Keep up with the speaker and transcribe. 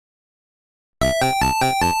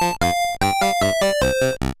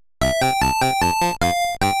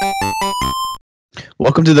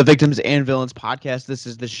Welcome to the Victims and Villains podcast. This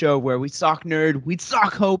is the show where we sock nerd, we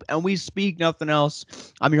sock hope, and we speak nothing else.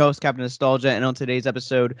 I'm your host, Captain Nostalgia, and on today's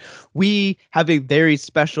episode, we have a very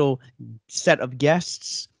special set of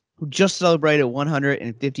guests who just celebrated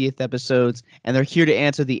 150th episodes, and they're here to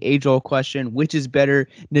answer the age-old question, which is better,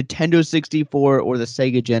 Nintendo 64 or the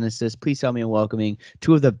Sega Genesis? Please help me in welcoming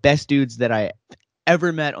two of the best dudes that I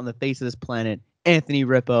ever met on the face of this planet, Anthony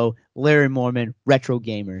Rippo, Larry Mormon, Retro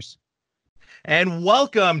Gamers. And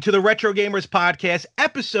welcome to the Retro Gamers Podcast,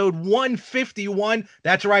 episode 151.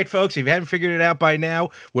 That's right, folks. If you haven't figured it out by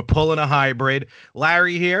now, we're pulling a hybrid.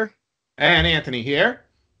 Larry here. And Anthony here.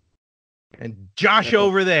 And Josh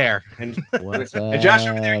over there. And Josh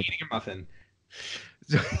over there eating a muffin.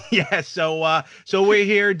 So we're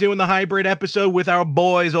here doing the hybrid episode with our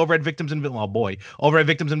boys over at Victims and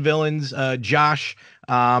Villains. Josh,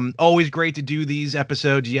 always great to do these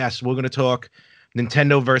episodes. Yes, we're going to talk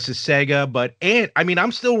Nintendo versus Sega, but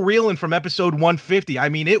I'm still reeling from episode 150. I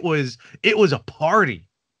mean, it was a party.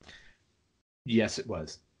 Yes, it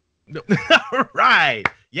was. Right.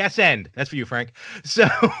 Yes, end. That's for you, Frank. So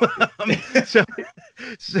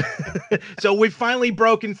we've finally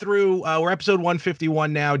broken through. We're episode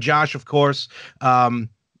 151 now. Josh, of course, you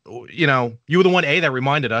were the one that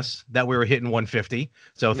reminded us that we were hitting 150.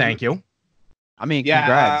 So thank you. I mean,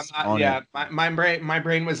 congrats. My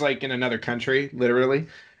brain was like in another country, literally,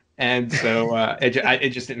 and so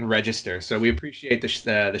it just didn't register. So we appreciate the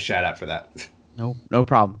shout out for that. No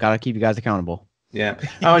problem. Gotta keep you guys accountable. Yeah.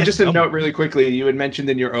 Oh, and just a note really quickly, you had mentioned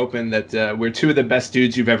in your open that we're two of the best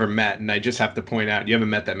dudes you've ever met, and I just have to point out, you haven't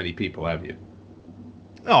met that many people, have you?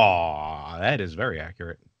 Oh, that is very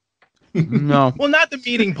accurate. No. Well, not the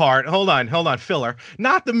meeting part. Hold on, filler.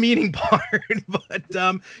 Not the meeting part, but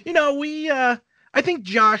I think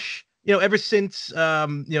Josh, ever since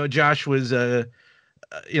Josh was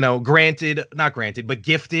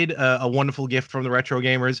gifted a wonderful gift from the Retro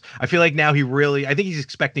Gamers. I feel like now I think he's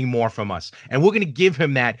expecting more from us, and we're going to give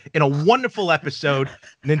him that in a wonderful episode,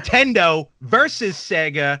 Nintendo versus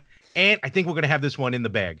Sega, and I think we're going to have this one in the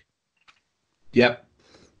bag. Yep.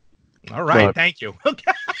 All right. Thank you.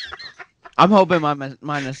 Okay. I'm hoping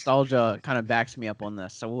my nostalgia kind of backs me up on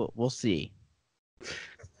this, so we'll see.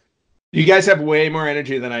 You guys have way more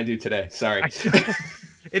energy than I do today. Sorry.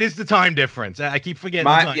 It is the time difference. I keep forgetting.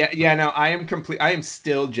 No, I am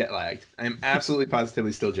still jet lagged. I am absolutely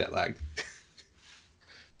positively still jet lagged.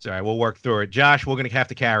 It's all right. We'll work through it. Josh, we're going to have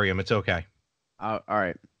to carry him. It's okay. All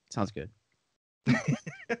right. Sounds good.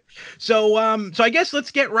 So I guess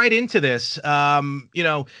let's get right into this. Sega,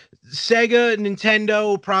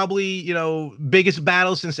 Nintendo, probably, biggest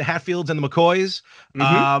battle since the Hatfields and the McCoys.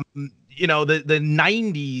 Mm-hmm. The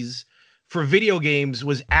 90s for video games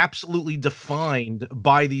was absolutely defined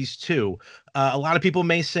by these two. A lot of people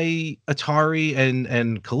may say Atari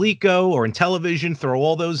and Coleco, or in television, throw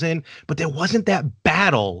all those in, but there wasn't that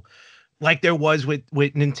battle like there was with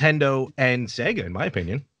Nintendo and Sega, in my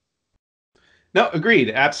opinion. No,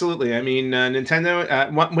 agreed. Absolutely. I mean,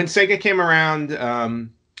 Nintendo, when Sega came around,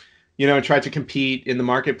 tried to compete in the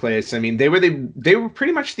marketplace, I mean, they were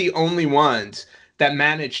pretty much the only ones that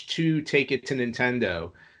managed to take it to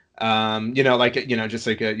Nintendo. Just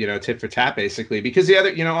like a tit for tat, basically, because the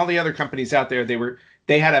other, all the other companies out there,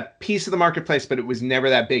 they had a piece of the marketplace, but it was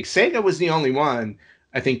never that big. Sega was the only one,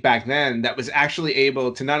 I think, back then that was actually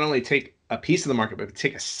able to not only take a piece of the market, but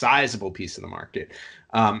take a sizable piece of the market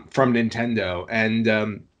from Nintendo. And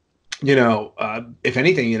if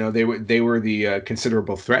anything, they were the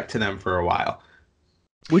considerable threat to them for a while.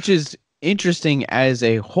 Which is interesting as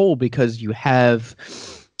a whole, because you have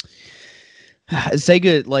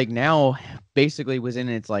Sega now basically was in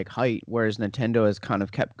its height, whereas Nintendo has kind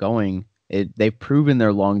of kept going. They've proven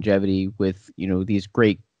their longevity with these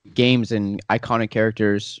great games and iconic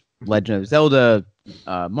characters, Legend of Zelda,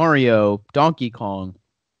 Mario, Donkey Kong,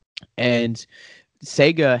 and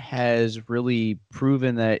Sega has really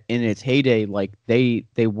proven that in its heyday,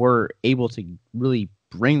 they were able to really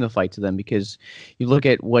bring the fight to them, because you look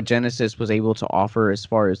at what Genesis was able to offer as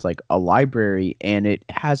far as a library, and it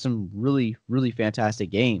has some really, really fantastic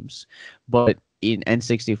games, but in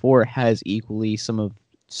N64 has equally some of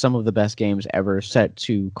the best games ever set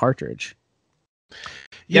to cartridge.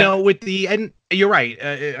 And you're right.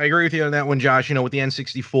 I agree with you on that one, Josh. With the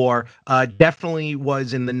N64, definitely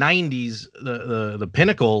was in the 90s the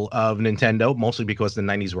pinnacle of Nintendo, mostly because the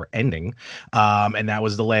 90s were ending, and that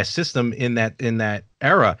was the last system in that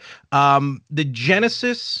era. The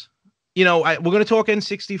Genesis we're going to talk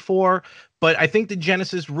N64, but I think the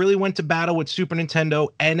Genesis really went to battle with Super Nintendo,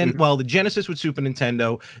 and then, well, the Genesis with Super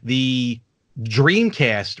Nintendo, the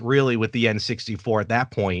Dreamcast really with the N64 at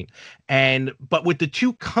that point, but with the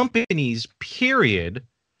two companies, period.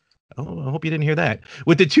 Oh, I hope you didn't hear that.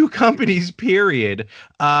 With the two companies, period.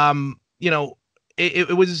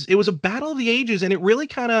 It was a battle of the ages, and it really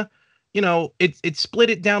kind of, it split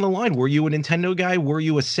it down the line. Were you a Nintendo guy? Were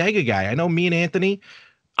you a Sega guy? I know me and Anthony,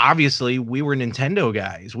 obviously, we were Nintendo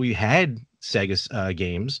guys. We had Sega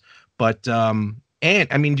games, but and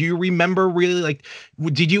I mean, do you remember really, like,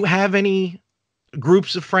 did you have any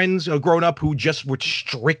groups of friends growing up who just were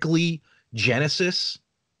strictly Genesis,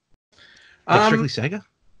 like strictly Sega?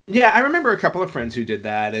 Yeah, I remember a couple of friends who did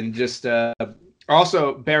that, and just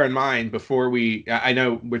also bear in mind before I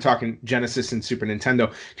know we're talking Genesis and Super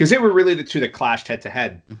Nintendo because they were really the two that clashed head to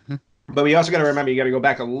head. But we also got to remember, you got to go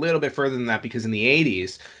back a little bit further than that, because in the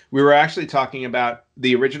 80s, we were actually talking about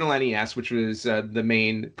the original NES, which was the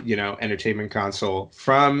main, entertainment console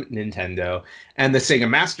from Nintendo, and the Sega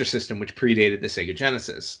Master System, which predated the Sega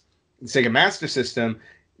Genesis. The Sega Master System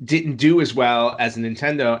didn't do as well as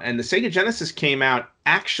Nintendo, and the Sega Genesis came out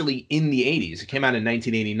actually in the 80s. It came out in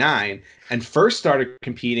 1989 and first started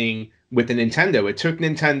competing with the Nintendo. It took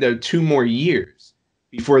Nintendo 2 more years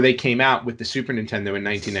before they came out with the Super Nintendo in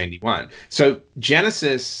 1991. So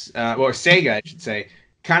Genesis, or Sega, I should say,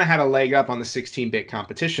 kind of had a leg up on the 16-bit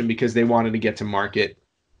competition because they wanted to get to market,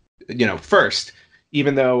 first,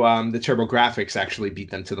 even though the TurboGrafx actually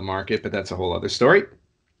beat them to the market, but that's a whole other story.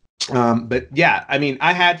 But yeah, I mean,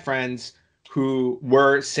 I had friends who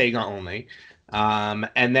were Sega only.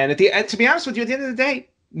 And then to be honest with you, at the end of the day,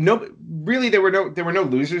 there were no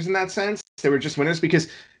losers in that sense. There were just winners, because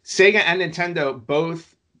Sega and Nintendo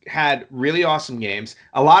both had really awesome games.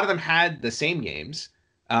 A lot of them had the same games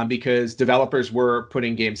because developers were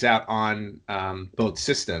putting games out on both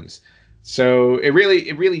systems. So it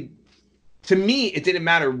really, to me, it didn't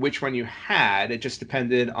matter which one you had. It just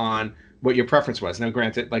depended on what your preference was. Now,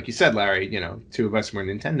 granted, like you said, Larry, two of us were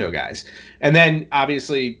Nintendo guys. And then,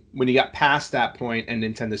 obviously, when you got past that point and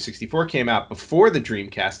Nintendo 64 came out before the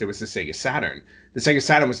Dreamcast, there was the Sega Saturn. The Sega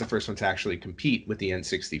Saturn was the first one to actually compete with the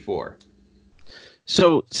N64.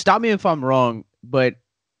 So, stop me if I'm wrong, but...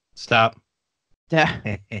 Stop.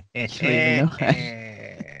 Okay,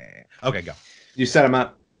 go. You set them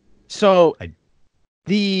up. So...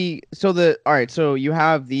 So you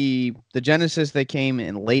have the Genesis that came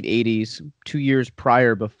in late 80s, 2 years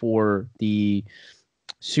prior before the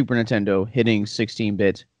Super Nintendo hitting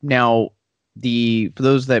 16-bit. Now, for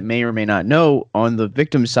those that may or may not know, on the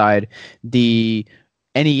victim side, the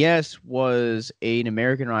NES was an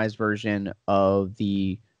Americanized version of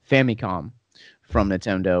the Famicom from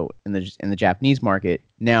Nintendo in the Japanese market.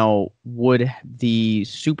 Now, would the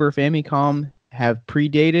Super Famicom have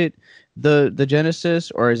predated the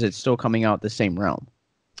Genesis, or is it still coming out the same realm?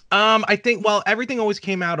 I think, well, everything always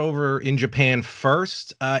came out over in Japan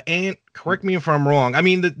first. And correct me if I'm wrong. I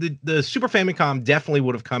mean, the Super Famicom definitely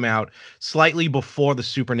would have come out slightly before the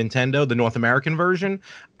Super Nintendo, the North American version.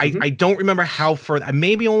 I don't remember how far,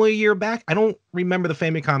 maybe only a year back. I don't remember the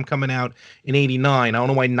Famicom coming out in 89. I don't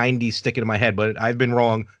know why 90s stick it in my head, but I've been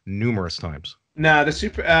wrong numerous times. No, the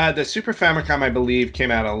Super Famicom, I believe, came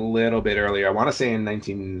out a little bit earlier. I want to say in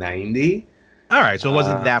 1990. All right, so it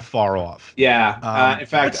wasn't that far off. Yeah. In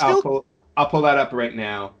fact, still, I'll pull that up right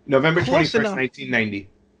now. November 21st, 1990.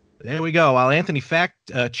 There we go. While Anthony fact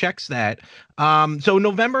checks that. So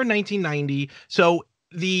November 1990. So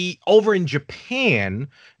over in Japan,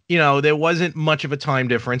 there wasn't much of a time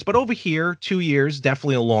difference, but over here, 2 years,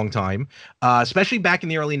 definitely a long time. Especially back in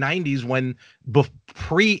the early 90s when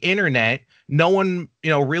pre-internet, no one,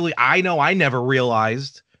 really, I never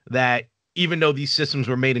realized that even though these systems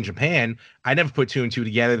were made in Japan, I never put 2 and 2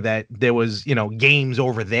 together that there was, games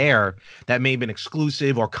over there that may have been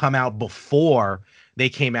exclusive or come out before they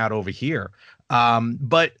came out over here.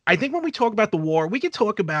 But I think when we talk about the war, we could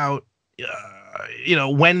talk about,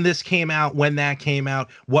 when this came out, when that came out,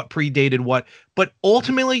 what predated what. But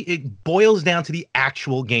ultimately, it boils down to the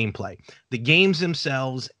actual gameplay, the games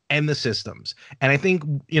themselves and the systems. And I think,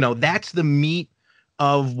 that's the meat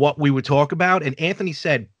of what we would talk about. And Anthony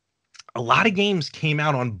said, a lot of games came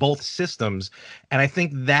out on both systems. And I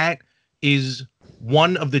think that is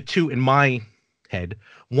one of the two, in my head,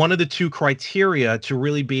 one of the two criteria to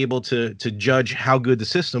really be able to judge how good the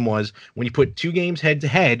system was when you put 2 games head to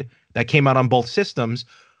head that came out on both systems,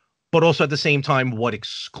 but also at the same time, what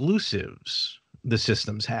exclusives the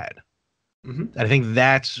systems had. I think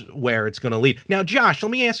that's where it's going to lead. Now, Josh,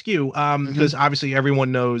 let me ask you, because obviously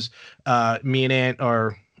everyone knows me and Ant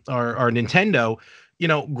are Nintendo.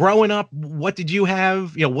 growing up, what did you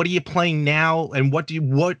have? What are you playing now, and what do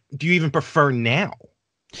you even prefer now?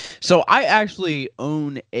 So I actually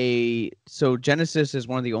own so Genesis is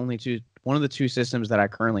one of the two systems that I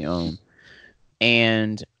currently own.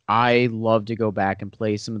 And I love to go back and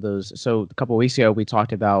play some of those. So a couple of weeks ago, we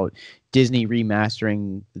talked about Disney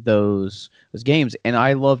remastering those games, and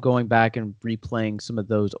I love going back and replaying some of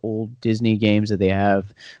those old Disney games that they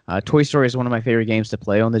have. Toy Story is one of my favorite games to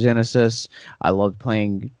play on the Genesis. I love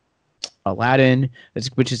playing Aladdin,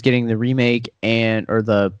 which is getting the remake or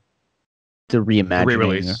the reimagining,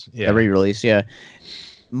 the re-release, yeah,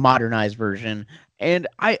 modernized version. And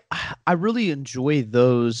I really enjoy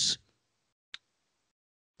those.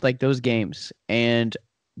 Like those games. And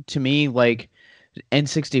to me, like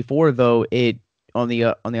N64, though, it on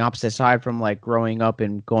the opposite side from like growing up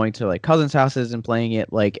and going to like cousins' houses and playing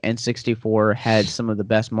it, like N64 had some of the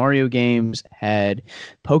best Mario games, had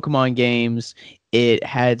Pokemon games, it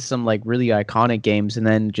had some like really iconic games, and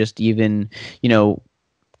then just even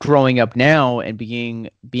growing up now and being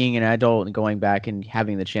an adult and going back and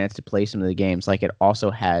having the chance to play some of the games, like it also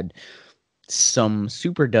had some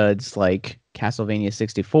super duds like Castlevania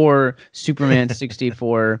 64, Superman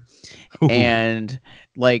 64, and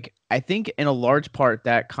like I think in a large part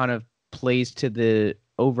that kind of plays to the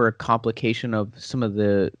over complication of some of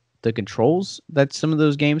the controls that some of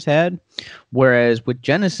those games had, whereas with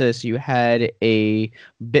Genesis you had a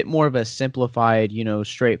bit more of a simplified,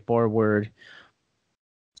 straightforward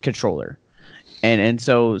controller, and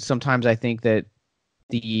so sometimes I think that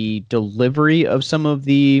the delivery of some of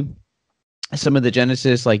the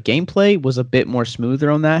Genesis like gameplay was a bit more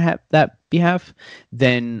smoother on that behalf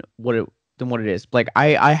than what it is. Like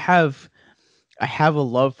I have a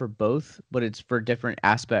love for both, but it's for different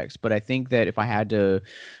aspects. But I think that if I had to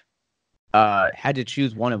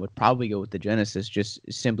choose one, it would probably go with the Genesis, just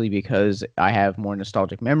simply because I have more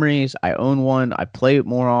nostalgic memories. I own one, I play it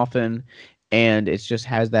more often, and it just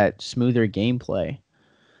has that smoother gameplay.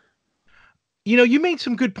 You made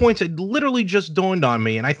some good points. It literally just dawned on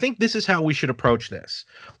me, and I think this is how we should approach this.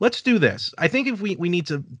 Let's do this. I think if we need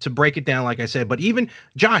to break it down, like I said, but even,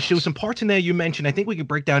 Josh, there was some parts in there you mentioned, I think we could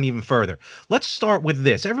break down even further. Let's start with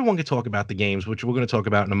this. Everyone can talk about the games, which we're going to talk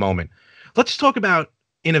about in a moment. Let's talk about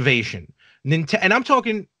innovation. And I'm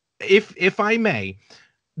talking, if I may,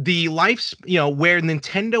 the life, where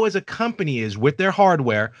Nintendo as a company is with their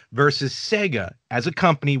hardware versus Sega as a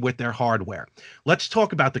company with their hardware. Let's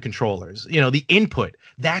talk about the controllers, the input.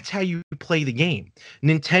 That's how you play the game.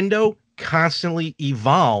 Nintendo constantly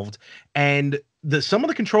evolved, and some of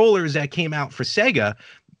the controllers that came out for Sega,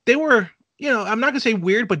 they were, I'm not gonna say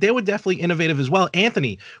weird, but they were definitely innovative as well.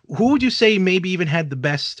 Anthony, who would you say maybe even had the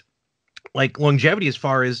best like longevity as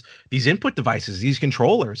far as these input devices, these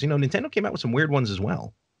controllers? Nintendo came out with some weird ones as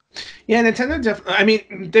well. Yeah, Nintendo definitely. I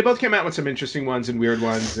mean, they both came out with some interesting ones and weird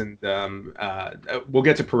ones, and we'll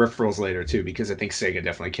get to peripherals later too, because I think Sega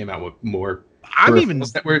definitely came out with more. I'm even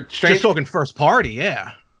that were strange. Just talking first party,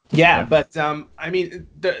 yeah. Yeah, but I mean,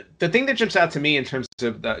 the thing that jumps out to me in terms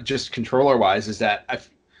of just controller wise is that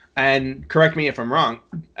and correct me if I'm wrong,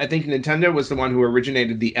 I think Nintendo was the one who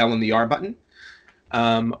originated the L and the R button,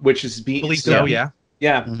 which is being still, yeah,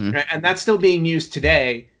 mm-hmm. And that's still being used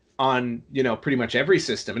today on pretty much every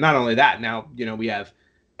system. And not only that, now we have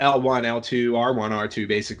L1, L2, R1, R2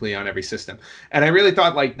 basically on every system. And I really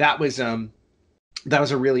thought like that was a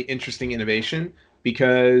really interesting innovation,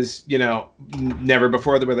 because never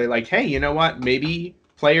before were they like, hey, you know what, maybe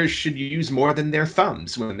players should use more than their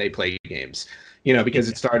thumbs when they play games, because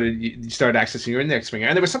you started accessing your index finger,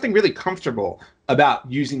 and there was something really comfortable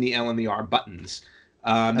about using the L and the R buttons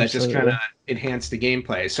that just kind of enhanced the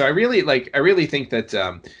gameplay. So I really think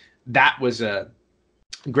that that was a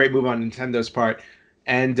great move on Nintendo's part.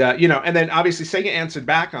 And, and then obviously Sega answered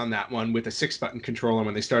back on that one with a 6-button controller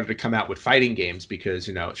when they started to come out with fighting games, because,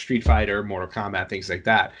 Street Fighter, Mortal Kombat, things like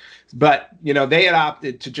that. But, they had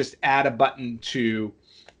opted to just add a button to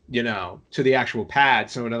the actual pad.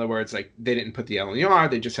 So in other words, like they didn't put the L and the R,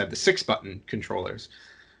 they just had the 6-button controllers.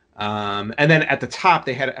 And then at the top,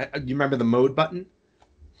 they had, you remember the mode button?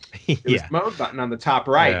 There was a mode button on the top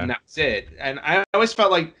right, and that was it. And I always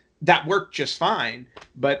felt like that worked just fine,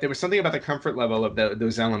 but there was something about the comfort level of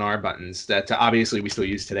those L and R buttons that obviously we still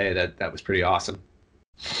use today that was pretty awesome.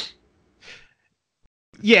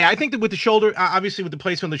 Yeah, I think that with the shoulder, obviously with the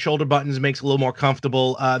placement of the shoulder buttons makes it a little more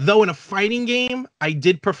comfortable. Though in a fighting game, I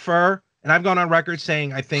did prefer, and I've gone on record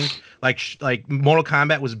saying I think like Mortal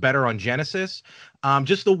Kombat was better on Genesis.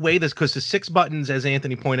 Just the way this, because the 6 buttons, as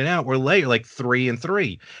Anthony pointed out, were layered like 3 and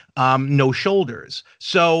 3, no shoulders.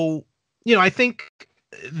 So I think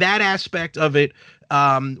that aspect of it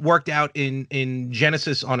worked out in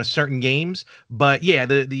Genesis on a certain games. But yeah,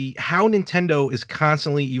 the how Nintendo is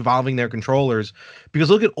constantly evolving their controllers, because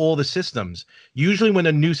look at all the systems. Usually when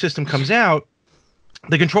a new system comes out,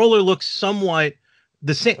 the controller looks somewhat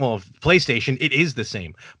the same. Well, PlayStation, it is the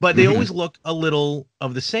same, but they always look a little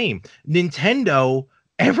of the same. Nintendo,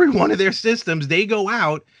 every one of their systems, they go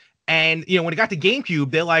out and, when it got to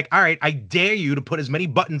GameCube, they're like, all right, I dare you to put as many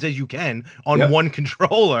buttons as you can on one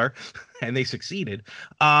controller, and they succeeded.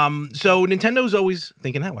 So Nintendo's always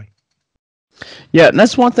thinking that way. Yeah, and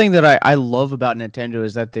that's one thing that I love about Nintendo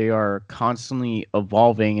is that they are constantly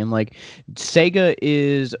evolving, and like Sega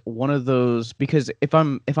is one of those, because if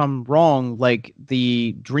I'm wrong, like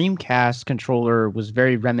the Dreamcast controller was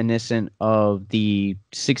very reminiscent of the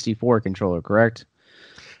 64 controller, correct?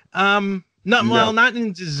 Not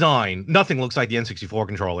in design. Nothing looks like the N64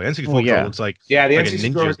 controller. N64 controller looks like the like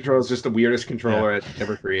N64 controller is just the weirdest controller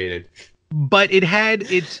ever created. But it had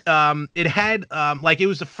like it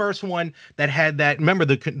was the first one that had that. Remember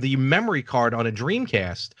the memory card on a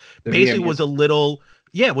Dreamcast basically was a little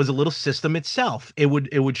system itself. It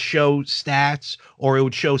would show stats, or it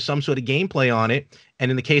would show some sort of gameplay on it. And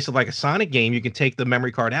in the case of like a Sonic game, you can take the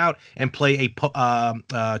memory card out and play a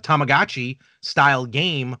Tamagotchi style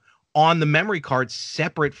game on the memory card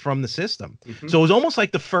separate from the system. So it was almost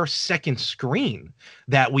like the first second screen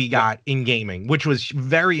that we got in gaming, which was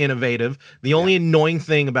very innovative. The only annoying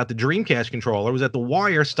thing about the Dreamcast controller was that the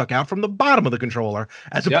wire stuck out from the bottom of the controller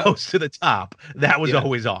as opposed to the top. That was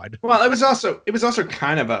always odd. Well, it was also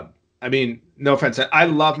kind of a, I mean, no offense, I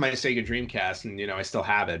love my Sega Dreamcast, and I still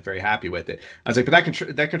have it, very happy with it. I was like,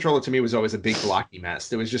 but that controller to me was always a big blocky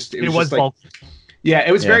mess. It was just bulky. Yeah,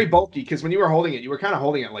 it was very bulky, because when you were holding it, you were kind of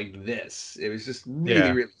holding it like this. It was just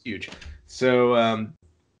really, really huge. So,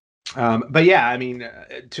 but yeah, I mean,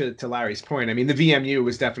 to Larry's point, I mean, the VMU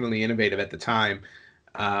was definitely innovative at the time,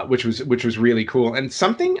 which was really cool, and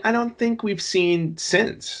something I don't think we've seen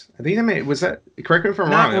since. I think was that. Correct me if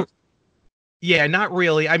I'm wrong. Yeah, not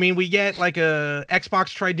really. I mean, we get like a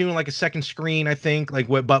Xbox tried doing like a second screen, I think,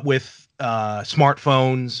 but with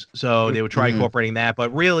smartphones, so they would try incorporating that.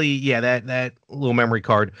 But really, that little memory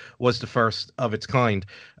card was the first of its kind,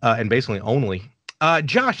 and basically only.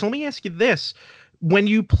 Josh, let me ask you this: when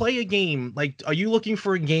you play a game, like, are you looking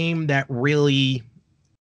for a game that really,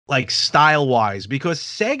 like, style-wise? Because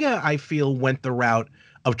Sega, I feel, went the route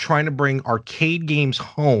of trying to bring arcade games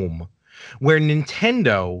home, where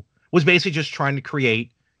Nintendo was basically just trying to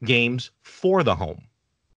create games for the home.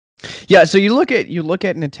 Yeah, so you look at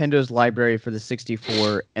Nintendo's library for the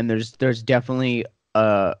 64, and there's definitely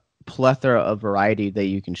a plethora of variety that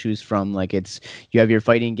you can choose from. Like, you have your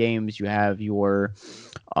fighting games, you have your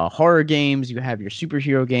horror games, you have your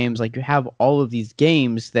superhero games. Like, you have all of these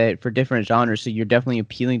games that for different genres, so you're definitely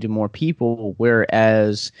appealing to more people,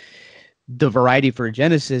 whereas the variety for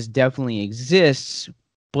Genesis definitely exists,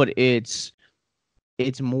 but it's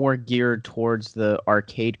more geared towards the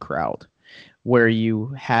arcade crowd, where you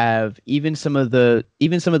have even some of the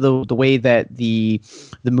way that the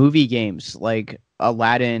movie games like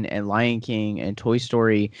Aladdin and Lion King and Toy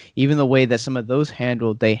Story, even the way that some of those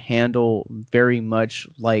they handle very much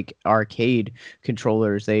like arcade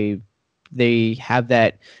controllers. They have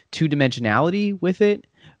that two-dimensionality with it.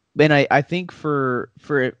 And I think for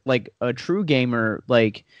like a true gamer,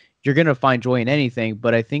 like, you're going to find joy in anything,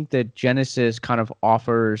 but I think that Genesis kind of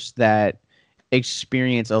offers that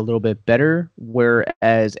experience a little bit better,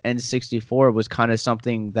 whereas N64 was kind of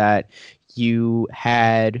something that you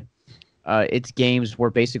had, its games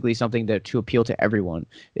were basically something to appeal to everyone.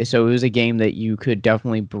 So it was a game that you could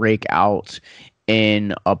definitely break out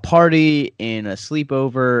in a party, in a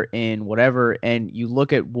sleepover, in whatever. And you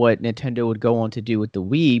look at what Nintendo would go on to do with the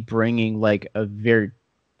Wii, bringing like a very,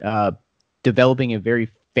 developing a very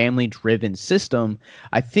family-driven system.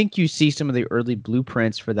 I think you see some of the early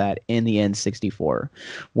blueprints for that in the N64,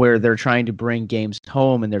 where they're trying to bring games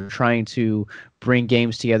home and they're trying to bring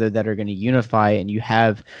games together that are going to unify. And you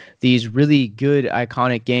have these really good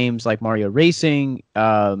iconic games like Mario Racing.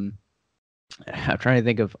 I'm trying to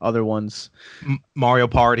think of other ones. Mario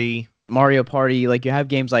Party. Like, you have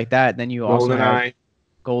games like that. Then you also have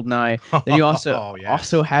GoldenEye. Then you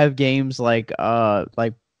also have games like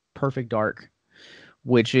Perfect Dark,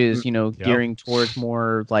 which is, gearing towards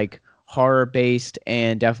more like horror based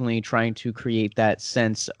and definitely trying to create that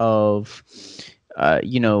sense of,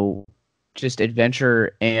 just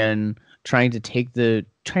adventure and trying to take the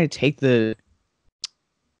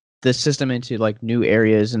system into like new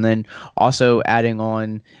areas. And then also adding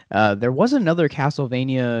on, there was another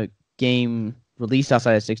Castlevania game released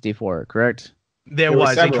outside of 64, correct? There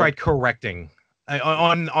was. They tried correcting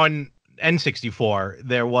on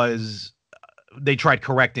N64, they tried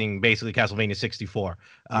correcting basically Castlevania 64.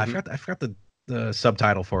 I forgot the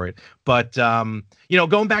subtitle for it, but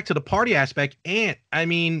going back to the party aspect, and I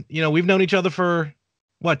mean, we've known each other for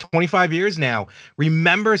what, 25 years now.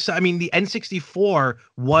 Remember, I mean, the N64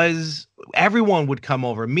 was, everyone would come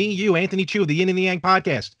over. Me, you, Anthony Chu, the Yin and the Yang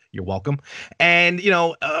podcast. You're welcome. And,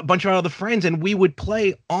 a bunch of our other friends, and we would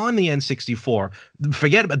play on the N64.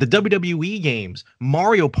 Forget about the WWE games,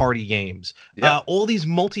 Mario Party games, all these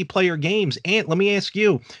multiplayer games. And let me ask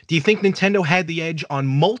you, do you think Nintendo had the edge on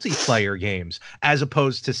multiplayer games as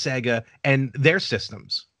opposed to Sega and their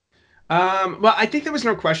systems? Well, I think there was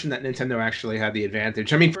no question that Nintendo actually had the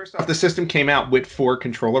advantage. I mean, first off, the system came out with 4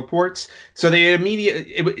 controller ports, so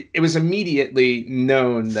it was immediately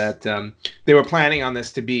known that they were planning on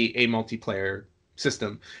this to be a multiplayer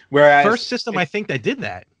system. Whereas first system, I think that did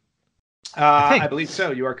that. I believe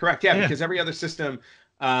so. You are correct. Yeah, because every other system,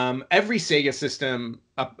 every Sega system,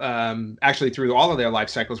 actually through all of their life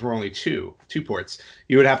cycles, were only two ports.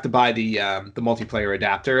 You would have to buy the multiplayer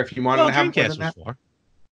adapter if you wanted to have Dreamcast was 4.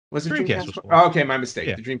 Was it Dreamcast? Oh, okay, my mistake.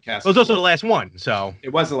 Yeah. The Dreamcast. It was also the last one, so it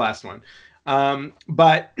was the last one.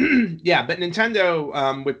 But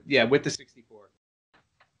Nintendo with the 64,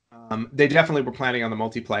 they definitely were planning on the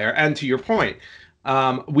multiplayer. And to your point,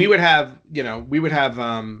 we would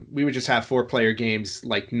just have 4-player games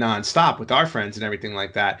like nonstop with our friends and everything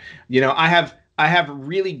like that. I have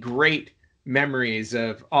really great memories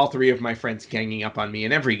of all 3 of my friends ganging up on me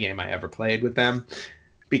in every game I ever played with them,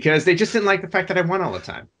 because they just didn't like the fact that I won all the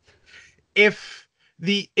time. If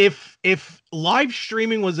live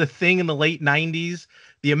streaming was a thing in the late 90s,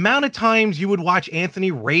 the amount of times you would watch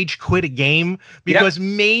Anthony rage quit a game because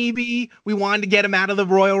maybe we wanted to get him out of the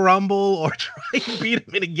Royal Rumble or try and beat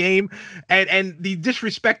him in a game, and the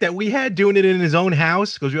disrespect that we had doing it in his own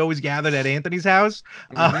house, because we always gathered at Anthony's house,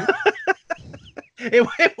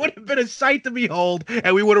 it would have been a sight to behold,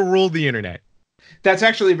 and we would have ruled the internet. That's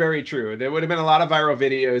actually very true. There would have been a lot of viral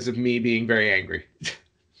videos of me being very angry.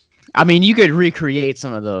 I mean, you could recreate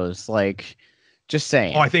some of those, like, just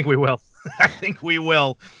saying. Oh, I think we will. I think we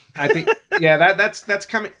will. I think, that's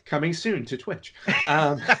coming soon to Twitch.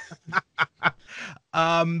 But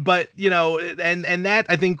and that,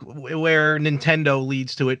 I think, where Nintendo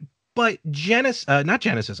leads to it. But not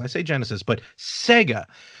Genesis. I say Genesis, but Sega.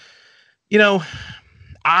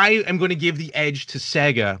 I am going to give the edge to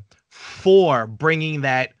Sega for bringing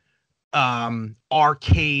that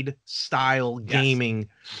arcade style gaming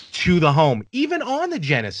to the home, even on the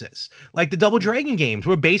Genesis. Like the Double Dragon games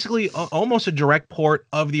were basically almost a direct port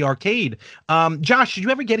of the arcade. Josh, did you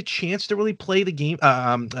ever get a chance to really play the game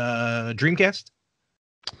Dreamcast?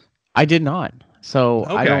 I did not, so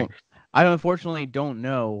okay. I unfortunately don't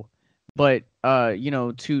know. But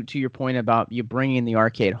to your point about you bringing the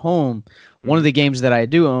arcade home, one of the games that I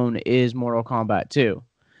do own is Mortal Kombat 2.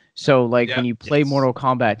 So, when you play Mortal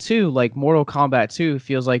Kombat 2, Mortal Kombat 2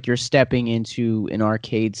 feels like you're stepping into an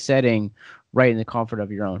arcade setting right in the comfort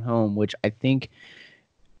of your own home, which I think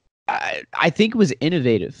was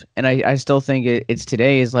innovative. And I still think it's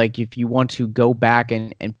today is if you want to go back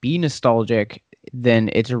and be nostalgic, then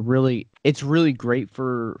it's really great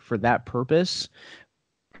for that purpose.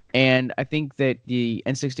 And I think that the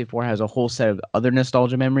N64 has a whole set of other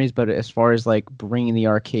nostalgia memories, but as far as bringing the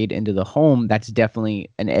arcade into the home, that's definitely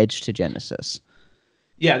an edge to Genesis.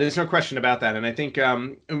 Yeah, there's no question about that. And I think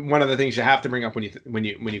one of the things you have to bring up when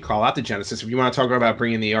you call out the Genesis, if you want to talk about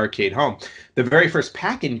bringing the arcade home, the very first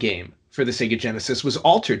pack-in game for the Sega Genesis was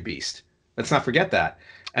Altered Beast. Let's not forget that.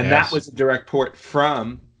 And that was a direct port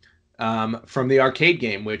from the arcade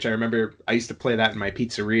game, which I remember I used to play that in my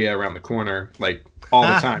pizzeria around the corner, all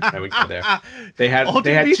the time when I would go there. They had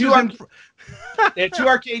two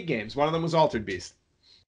arcade games. One of them was Altered Beast.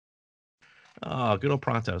 Oh, good old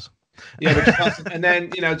Prontos. Yeah, and then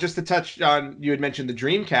just to touch on, you had mentioned the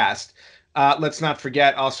Dreamcast. Let's not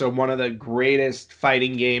forget also one of the greatest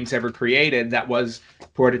fighting games ever created that was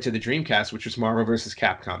ported to the Dreamcast, which was Marvel vs.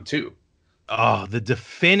 Capcom 2. Oh, the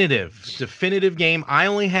definitive game. I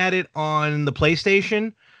only had it on the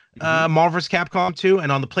PlayStation, Marvel vs. Capcom 2,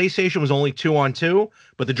 and on the PlayStation was only 2-on-2,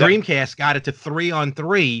 but the Dreamcast got it to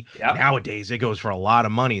 3-on-3. Yep. Nowadays, it goes for a lot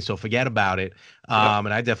of money, so forget about it.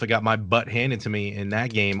 And I definitely got my butt handed to me in that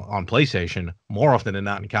game on PlayStation more often than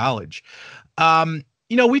not in college.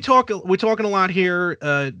 We're talking a lot here.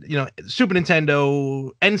 Super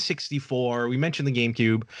Nintendo, N64. We mentioned the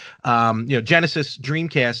GameCube. Genesis,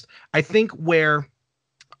 Dreamcast. I think where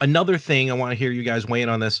another thing I want to hear you guys weigh in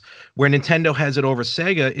on this, where Nintendo has it over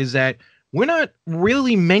Sega, is that we're not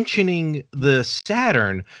really mentioning the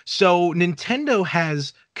Saturn. So Nintendo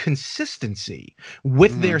has consistency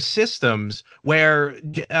with their systems where,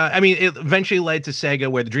 I mean, it eventually led to Sega,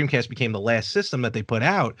 where the Dreamcast became the last system that they put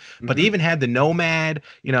out, but they even had the Nomad,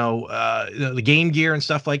 the Game Gear and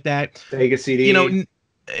stuff like that. Sega CD.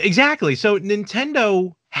 Exactly. So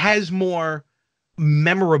Nintendo has more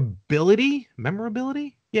memorability.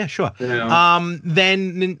 Yeah, sure.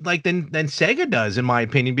 Than Sega does, in my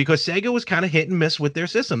opinion, because Sega was kind of hit and miss with their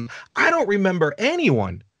system. I don't remember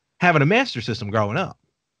anyone having a Master System growing up.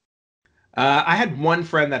 I had one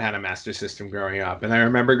friend that had a Master System growing up, and I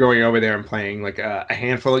remember going over there and playing like a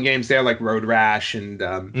handful of games there, like Road Rash and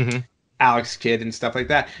Alex Kidd and stuff like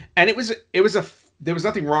that. And there was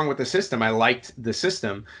nothing wrong with the system. I liked the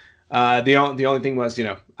system. The only thing was,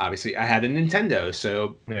 obviously I had a Nintendo,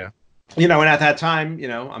 so yeah. And at that time,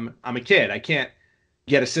 I'm a kid. I can't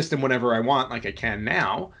get a system whenever I want like I can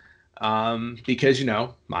now, because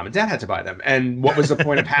mom and dad had to buy them. And what was the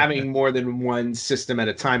point of having more than one system at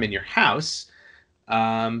a time in your house?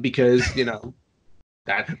 Because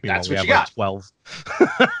that's what you got. Like 12.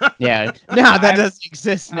 Yeah, no, that doesn't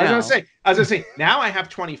exist now. I was gonna say now I have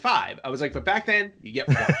 25. I was like, but back then you get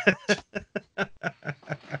one.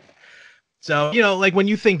 So, like when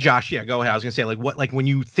you think, Josh, yeah, go ahead. I was gonna say, like when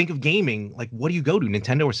you think of gaming, like what do you go to,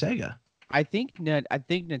 Nintendo or Sega? I think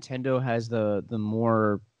Nintendo has the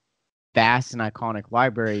more vast and iconic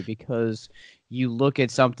library, because you look at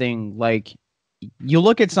something like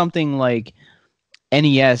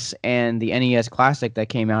NES and the NES Classic that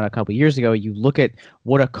came out a couple years ago. You look at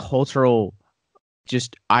what a cultural,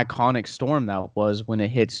 just iconic storm that was when it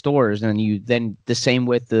hit stores, and then the same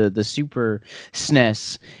with the Super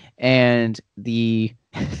SNES and the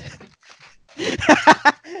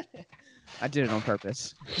I did it on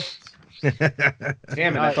purpose.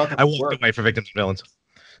 Damn it! I walked away for Victims and Villains.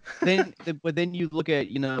 But then you look at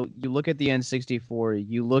the N64,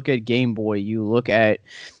 you look at Game Boy, you look at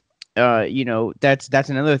that's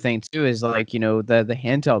another thing too, is like the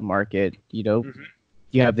handheld market.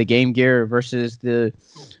 You have the Game Gear versus the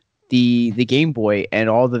Game Boy, and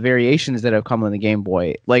all the variations that have come on the Game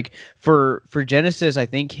Boy. Like for Genesis, I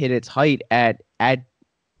think hit its height at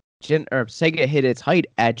Sega hit its height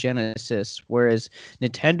at Genesis, whereas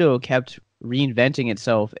Nintendo kept reinventing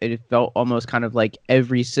itself. It felt almost kind of like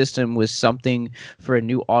every system was something for a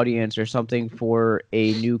new audience or something for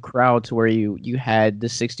a new crowd, to where you had the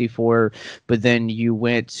 64, but then you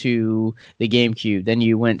went to the GameCube, then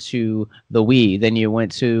you went to the Wii, then you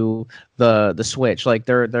went to the Switch. Like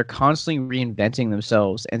they're constantly reinventing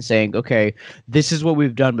themselves and saying, okay, this is what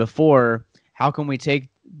we've done before. How can we take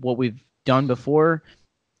what we've done before,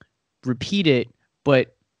 repeat it,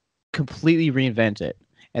 but completely reinvent it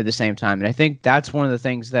at the same time? And I think that's one of the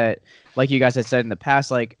things that, like you guys had said in the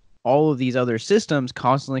past, like all of these other systems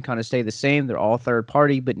constantly kind of stay the same. They're all third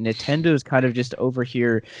party, but Nintendo's kind of just over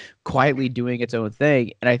here quietly doing its own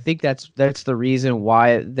thing. And I think that's the reason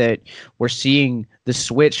why that we're seeing the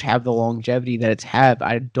Switch have the longevity that it's had.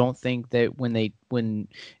 I don't think that when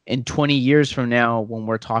in 20 years from now, when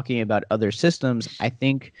we're talking about other systems, I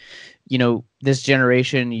think, this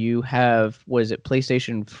generation, you have, was it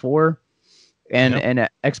PlayStation 4 and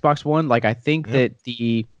Xbox One? Like I think that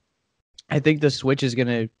I think the Switch is going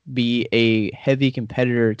to be a heavy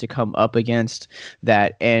competitor to come up against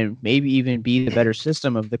that, and maybe even be the better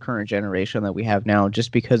system of the current generation that we have now,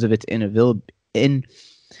 just because of its innovative,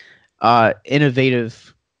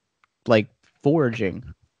 like, foraging.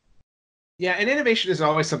 Yeah, and innovation is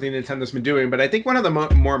always something Nintendo's been doing, but I think one of the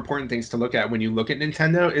more important things to look at when you look at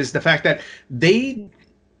Nintendo is the fact that they,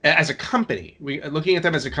 as a company, looking at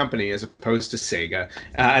them as a company as opposed to Sega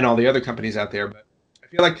and all the other companies out there, but I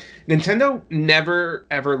feel like Nintendo never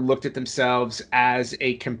ever looked at themselves as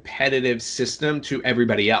a competitive system to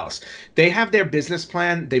everybody else. They have their business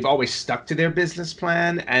plan. They've always stuck to their business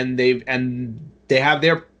plan, and they have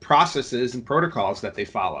their processes and protocols that they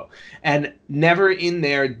follow. And never in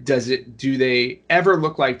there do they ever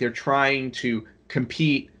look like they're trying to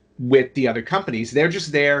compete with the other companies. They're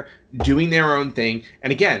just there doing their own thing.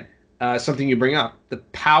 And again, something you bring up, the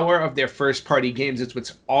power of their first party games is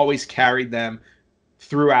what's always carried them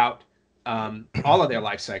throughout all of their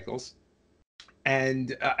life cycles,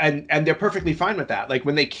 and they're perfectly fine with that. Like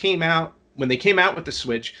when they came out with the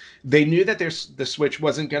Switch, they knew that the Switch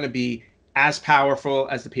wasn't going to be as powerful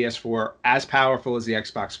as the PS4, as powerful as the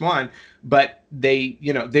Xbox One, but they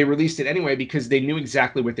released it anyway because they knew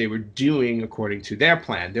exactly what they were doing according to their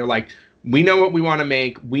plan. They're like, we know what we want to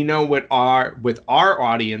make, we know what our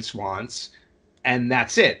audience wants, and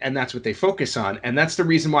that's it, and that's what they focus on, and that's the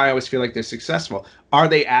reason why I always feel like they're successful. Are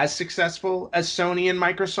they as successful as Sony and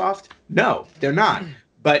Microsoft? No, they're not.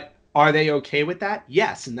 But are they okay with that?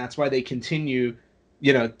 Yes, and that's why they continue,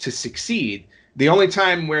 to succeed. The only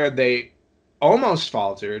time where they almost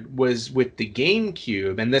faltered was with the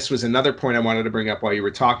GameCube, and this was another point I wanted to bring up while you were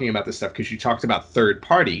talking about this stuff, because you talked about third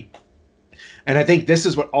party. And I think this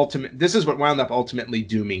is what wound up ultimately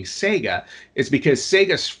dooming Sega, is because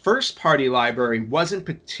Sega's first party library wasn't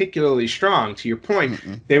particularly strong. To your point,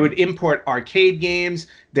 they would import arcade games.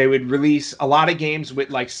 They would release a lot of games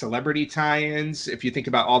with like celebrity tie-ins. If you think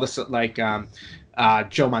about all this, like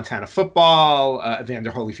Joe Montana football,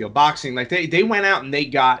 Evander Holyfield boxing, like they went out and they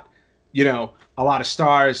got, a lot of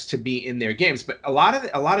stars to be in their games, but a lot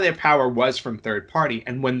of their power was from third party.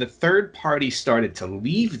 And when the third party started to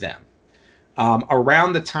leave them,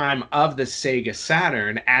 around the time of the Sega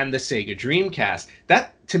Saturn and the Sega Dreamcast,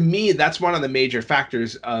 that to me, that's one of the major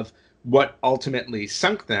factors of what ultimately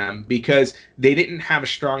sunk them, because they didn't have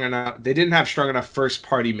strong enough first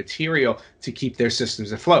party material to keep their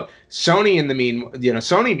systems afloat. Sony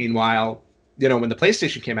meanwhile, when the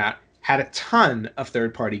PlayStation came out, had a ton of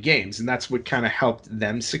third party games, and that's what kind of helped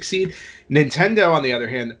them succeed. Nintendo, on the other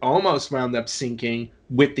hand, almost wound up sinking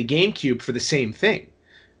with the GameCube for the same thing.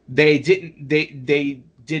 They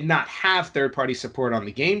did not have third-party support on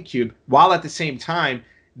the GameCube, while at the same time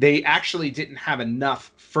they actually didn't have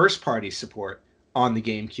enough first-party support on the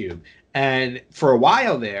GameCube. And for a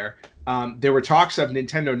while there were talks of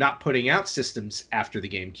Nintendo not putting out systems after the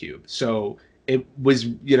GameCube. So it was,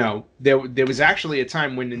 there was actually a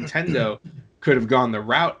time when Nintendo could have gone the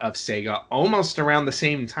route of Sega almost around the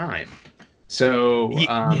same time. So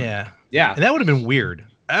yeah, and that would have been weird.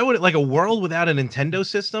 I would like a world without a Nintendo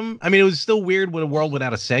system. I mean, it was still weird with a world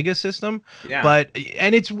without a Sega system. Yeah. But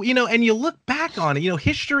and it's and you look back on it,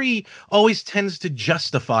 history always tends to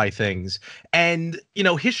justify things. And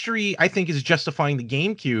history, I think, is justifying the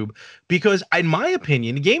GameCube because, in my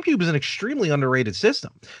opinion, the GameCube is an extremely underrated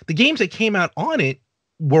system. The games that came out on it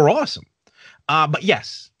were awesome. But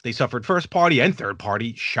yes, they suffered first party and third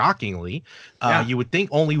party, shockingly. You would think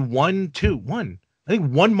only one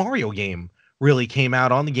Mario game really came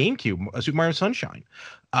out on the GameCube, Super Mario Sunshine,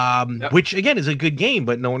 which again is a good game,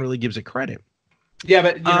 but no one really gives it credit. Yeah,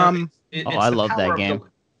 but I love that game.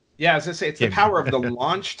 I was gonna say it's the power of the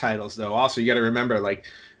launch titles, though. Also, you got to remember, like,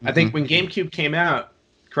 I think when GameCube came out,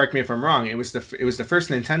 correct me if I'm wrong, it was the first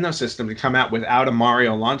Nintendo system to come out without a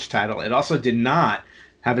Mario launch title. It also did not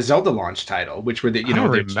have a Zelda launch title, which were the I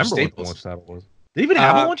don't remember what the launch title was. Did it even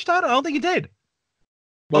have a launch title? I don't think it did.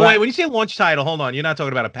 Well, wait, when you say launch title, hold on. You're not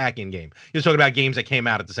talking about a pack-in game. You're talking about games that came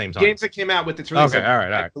out at the same time. Games that came out with its release. Okay, all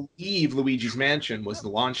right. I believe Luigi's Mansion was the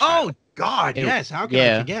launch title. Oh, God, yes. How can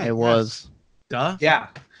I forget? It was. Duh. Yeah.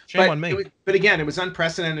 Shame on me. But again, it was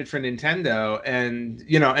unprecedented for Nintendo, and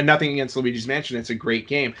and nothing against Luigi's Mansion. It's a great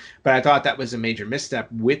game. But I thought that was a major misstep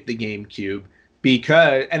with the GameCube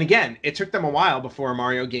because, and again, it took them a while before a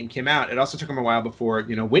Mario game came out. It also took them a while before,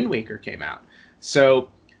 Wind Waker came out. So,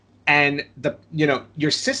 and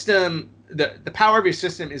your system, the power of your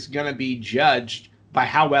system is going to be judged by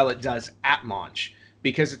how well it does at launch,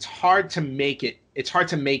 because it's hard to make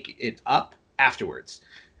it up afterwards.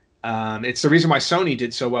 It's the reason why Sony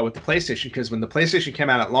did so well with the PlayStation, because when the PlayStation came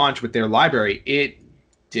out at launch with their library, it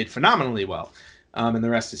did phenomenally well, and the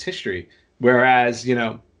rest is history. Whereas,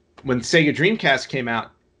 when Sega Dreamcast came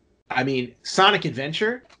out, I mean, Sonic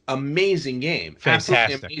Adventure, amazing game, fantastic,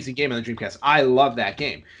 absolutely amazing game on the Dreamcast. I love that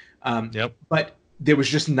game. But there was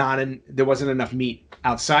just there wasn't enough meat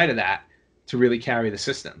outside of that to really carry the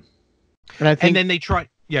system. But I think, and then they tried.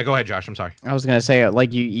 Yeah, go ahead, Josh. I'm sorry. I was gonna say,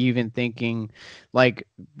 like, you even thinking, like,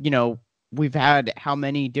 we've had how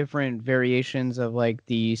many different variations of like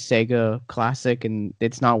the Sega Classic, and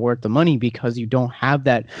it's not worth the money because you don't have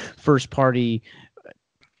that first party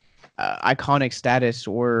iconic status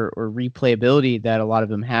or replayability that a lot of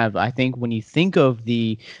them have. I think when you think of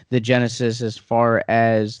the Genesis as far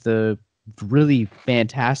as the really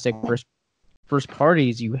fantastic first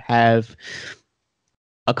parties, you have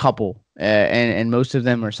a couple, and most of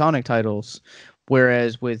them are Sonic titles.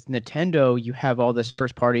 Whereas with Nintendo, you have all this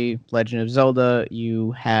first party, Legend of Zelda,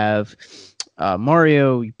 you have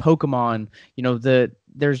Mario, Pokemon.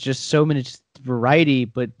 There's just so much variety,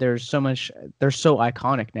 but there's so much. They're so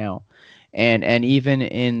iconic now, and even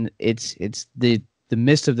in it's the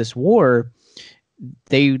midst of this war,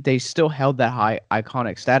 they still held that high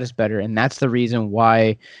iconic status better, and that's the reason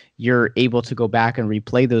why you're able to go back and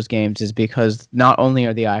replay those games, is because not only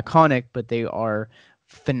are they iconic, but they are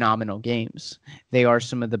phenomenal games. They are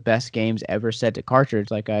some of the best games ever set to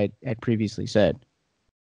cartridge, like I had previously said.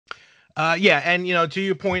 Yeah, and to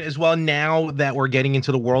your point as well, now that we're getting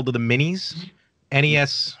into the world of the minis,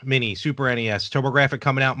 NES Mini, Super NES, TurboGrafx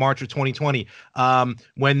coming out March of 2020.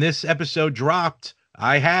 When this episode dropped,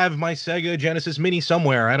 I have my Sega Genesis Mini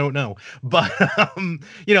somewhere. I don't know. But, the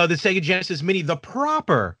Sega Genesis Mini, the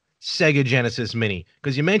proper Sega Genesis Mini,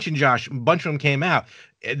 because you mentioned, Josh, a bunch of them came out.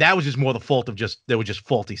 That was just more the fault of they were just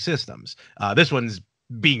faulty systems. This one's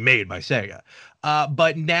being made by Sega.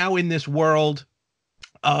 But now in this world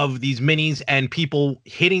of these minis and people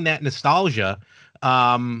hitting that nostalgia,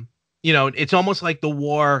 it's almost like the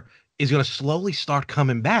war is going to slowly start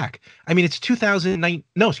coming back. I mean, it's 2009.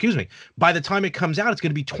 No, excuse me. By the time it comes out, it's going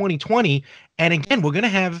to be 2020. And again, we're going to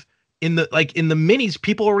have in the minis,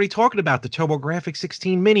 people are already talking about the TurboGrafx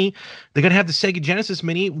 16 mini. They're going to have the Sega Genesis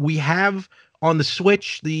mini. We have on the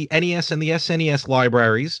Switch, the NES and the SNES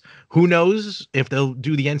libraries. Who knows if they'll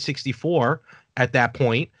do the N64 at that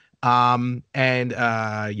point.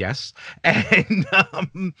 Yes. And,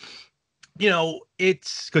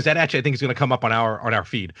 it's because that actually I think is going to come up on our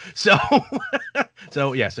feed. So,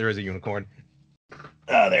 so yes, there is a unicorn.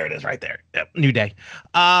 Oh, there it is right there. Yep, new day.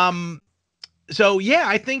 So yeah,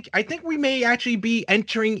 I think we may actually be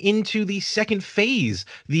entering into the second phase,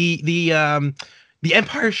 the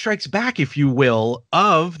Empire Strikes Back, if you will,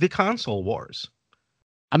 of the console wars.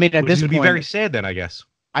 I mean, at this point, be very sad then, I guess.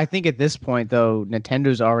 I think at this point, though,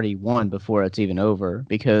 Nintendo's already won before it's even over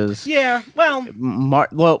because like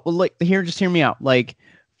just hear me out. Like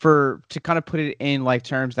to kind of put it in like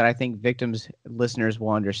terms that I think victims listeners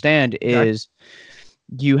will understand is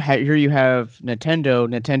you have Nintendo.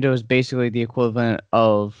 Nintendo is basically the equivalent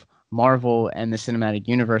of Marvel and the cinematic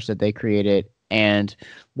universe that they created. And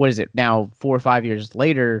what is it now? 4 or 5 years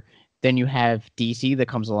later, then you have DC that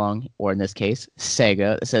comes along, or in this case,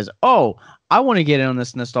 Sega, that says, "Oh, I want to get in on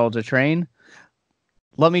this nostalgia train.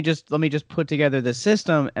 Let me just put together the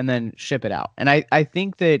system and then ship it out." And I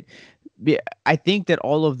think that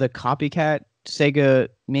all of the copycat Sega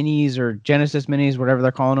minis or Genesis minis, whatever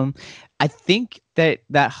they're calling them, I think that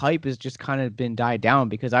hype has just kind of been died down,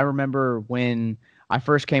 because I remember when I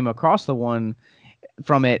first came across the one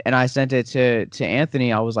from it and I sent it to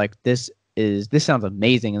Anthony, I was like, this sounds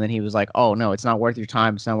amazing. And then he was like, "Oh no, it's not worth your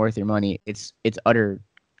time. It's not worth your money. It's utter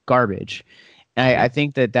garbage." And I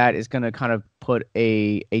think that is going to kind of put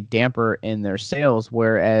a damper in their sales.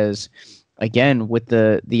 Whereas, again, with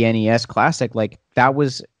the NES Classic, like that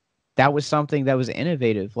was something that was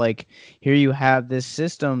innovative. Like here you have this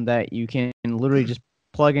system that you can literally just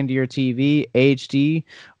plug into your TV, HD,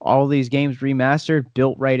 all these games remastered,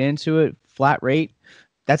 built right into it, flat rate.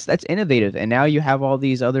 That's innovative. And now you have all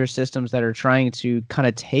these other systems that are trying to kind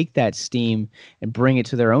of take that steam and bring it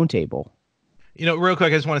to their own table. Real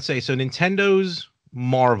quick, I just want to say, so Nintendo's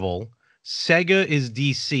Marvel, Sega is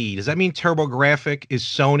DC. Does that mean TurboGrafx is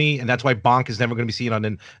Sony, and that's why Bonk is never going to be seen on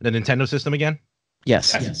the Nintendo system again?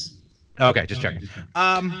 Yes. Okay, just checking.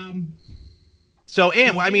 So,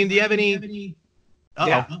 Ann, I mean, do you have any?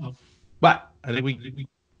 Yeah. What? I think we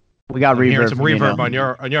got reverb. Some reverb on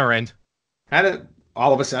your end. Had it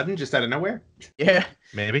all of a sudden, just out of nowhere. Yeah,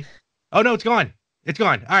 maybe. Oh no, it's gone. It's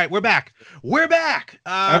gone. All right, we're back.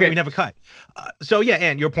 Okay. We never cut. So yeah,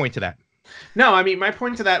 Ann, your point to that. No, I mean, my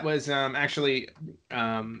point to that was Josh,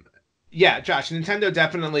 Nintendo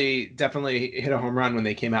definitely hit a home run when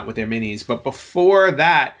they came out with their minis. But before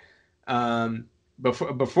that,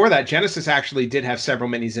 Genesis actually did have several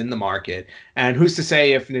minis in the market. And who's to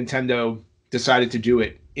say if Nintendo decided to do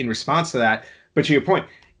it in response to that? But to your point,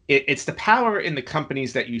 it's the power in the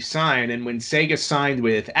companies that you sign. And when Sega signed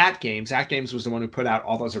with AtGames was the one who put out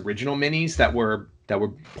all those original minis that were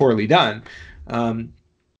poorly done.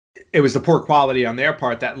 It was the poor quality on their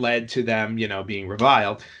part that led to them, being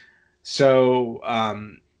reviled. So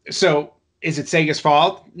is it Sega's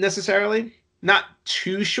fault necessarily? Not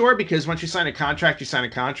too sure, because once you sign a contract, you sign a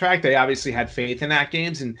contract. They obviously had faith in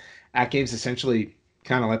AtGames, and AtGames essentially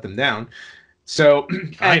kind of let them down. So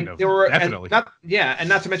definitely. And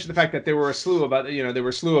not to mention the fact that there were a slew of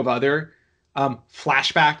other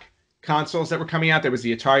flashback consoles that were coming out. There was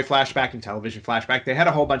the Atari Flashback and Television Flashback. They had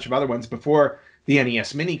a whole bunch of other ones before the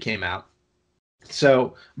NES Mini came out.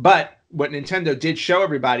 So, but what Nintendo did show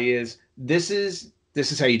everybody is this is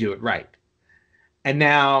how you do it right. And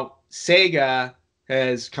now Sega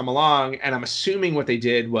has come along, and I'm assuming what they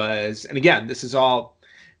did was, and again, this is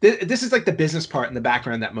like the business part in the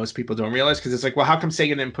background that most people don't realize, because it's like, well, how come Sega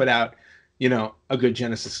didn't put out, a good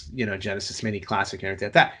Genesis Mini Classic and everything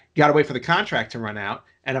like that? You got to wait for the contract to run out.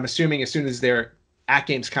 And I'm assuming as soon as their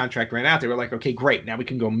AtGames contract ran out, they were like, okay, great. Now we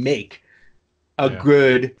can go make a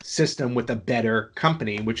good system with a better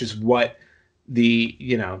company, which is what the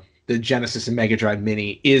the Genesis and Mega Drive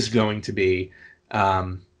Mini is going to be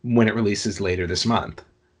when it releases later this month.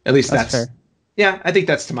 At least That's fair. Yeah, I think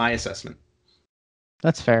that's to my assessment.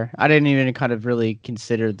 That's fair. I didn't even kind of really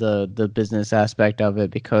consider the business aspect of it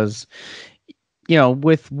because, you know,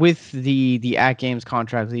 with the At Games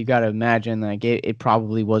contract, you got to imagine like it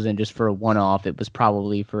probably wasn't just for a one-off. It was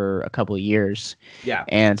probably for a couple of years. Yeah.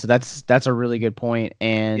 And so that's a really good point.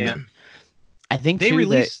 And Yeah. I think They too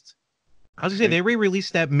released. I was gonna say they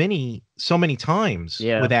re-released that mini so many times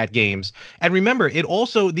with At Games. And remember, it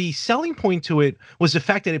also the selling point to it was the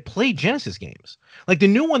fact that it played Genesis games. Like the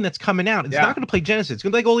new one that's coming out, it's not gonna play Genesis. It's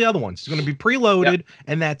gonna be like all the other ones. It's gonna be preloaded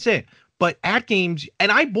and that's it. But At Games,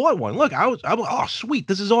 and I bought one. Look, I was oh sweet,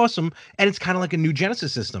 this is awesome. And it's kind of like a new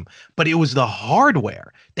Genesis system. But it was the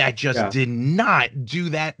hardware that just did not do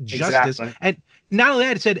that justice. Exactly. And not only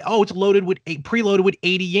that, it said, oh, it's loaded with preloaded with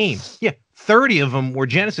 80 games. Yeah. 30 of them were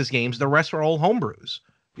Genesis games. The rest were all homebrews.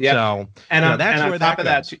 Yeah. So, and on, that's and where on top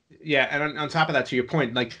that of goes. that, and on top of that, to your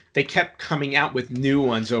point, like they kept coming out with new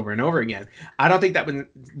ones over and over again. I don't think that one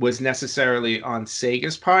was necessarily on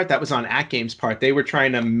Sega's part. That was on At Games' part. They were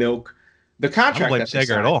trying to milk the contract. I don't blame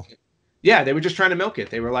Sega at all. Yeah, they were just trying to milk it.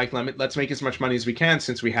 They were like, let's make as much money as we can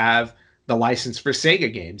since we have the license for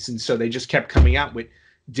Sega games. And so they just kept coming out with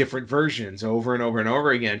different versions over and over and over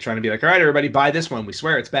again, trying to be like, all right, everybody buy this one. We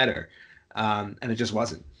swear it's better. And it just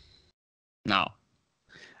wasn't. No.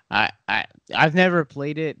 I've never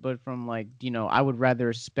played it, but from like, you know, I would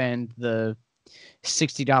rather spend the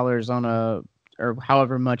 $60 on or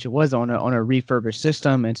however much it was on a refurbished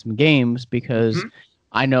system and some games because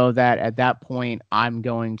I know that at that point I'm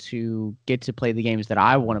going to get to play the games that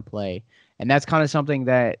I want to play. And that's kind of something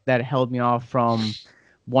that held me off from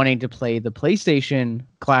wanting to play the PlayStation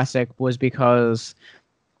Classic was because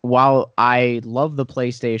while I love the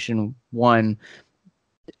PlayStation 1,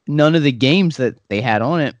 none of the games that they had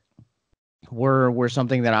on it were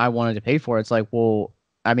something that I wanted to pay for. It's like, well,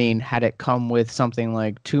 I mean, had it come with something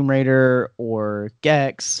like Tomb Raider or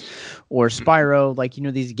Gex or Spyro, like, you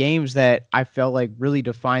know, these games that I felt like really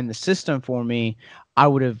defined the system for me, I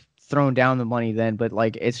would have thrown down the money then. But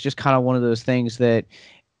like, it's just kind of one of those things that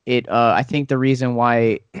I think the reason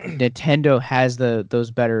why Nintendo has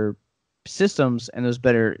those better systems and those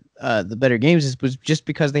better the better games was just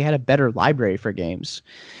because they had a better library for games.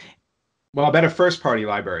 Well, a better first party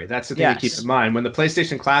library. That's the thing to keep in mind. When the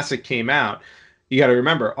PlayStation Classic came out, you got to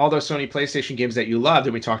remember all those Sony PlayStation games that you loved,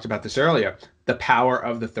 and we talked about this earlier, the power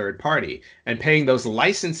of the third party and paying those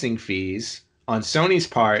licensing fees on Sony's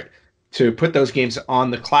part to put those games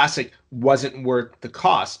on the Classic wasn't worth the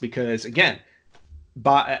cost because, again,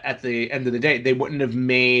 at the end of the day, they wouldn't have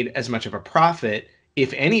made as much of a profit,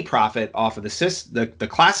 if any profit, off of the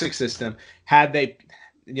Classic system had they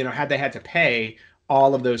had to pay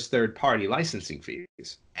all of those third-party licensing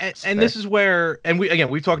fees. And this is where, and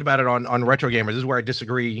we've talked about it on Retro Gamers. This is where I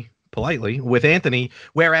disagree politely with Anthony.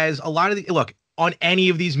 Whereas a lot of on any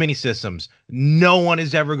of these mini systems, no one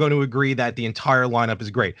is ever going to agree that the entire lineup is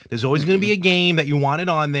great. There's always going to be a game that you wanted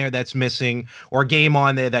on there that's missing, or a game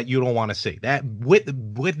on there that you don't want to see. That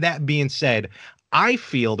with that being said, I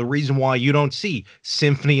feel the reason why you don't see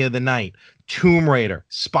Symphony of the Night, Tomb Raider,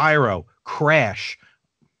 Spyro, Crash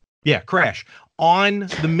on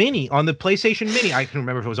the PlayStation Mini, I can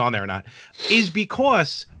remember if it was on there or not, is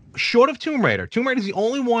because short of Tomb Raider is the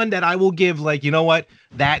only one that I will give, like, you know what,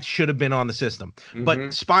 that should have been on the system. But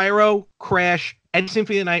Spyro, Crash, and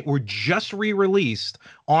Symphony of the Night were just re-released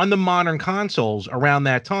on the modern consoles around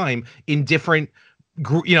that time in different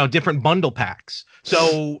bundle packs.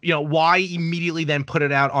 So, why immediately then put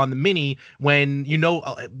it out on the Mini when,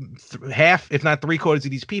 half, if not 3/4 of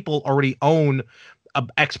these people already own a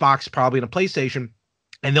Xbox, probably, and a PlayStation,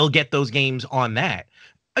 and they'll get those games on that.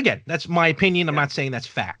 Again, that's my opinion. I'm not saying that's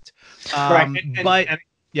fact. Right.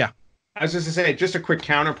 Yeah. I was just to say, just a quick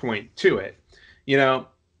counterpoint to it.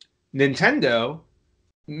 Nintendo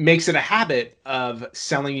makes it a habit of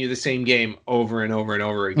selling you the same game over and over and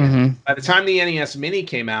over again. By the time the NES Mini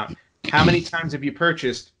came out, how many times have you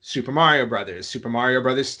purchased Super Mario Brothers, Super Mario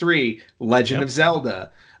Brothers 3, Legend of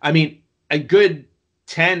Zelda? I mean, a good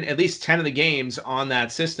at least 10 of the games on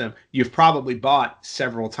that system you've probably bought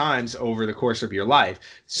several times over the course of your life.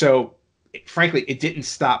 So frankly, it didn't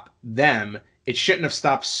stop them. It shouldn't have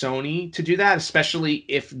stopped Sony to do that, especially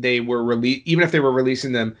if they were even if they were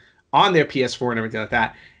releasing them on their PS4 and everything like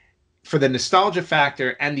that. For the nostalgia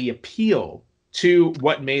factor and the appeal to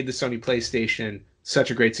what made the Sony PlayStation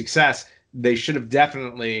such a great success, they should have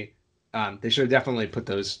definitely put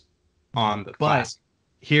those on the Classic.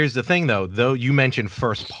 Here's the thing, though you mentioned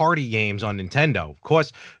first-party games on Nintendo. Of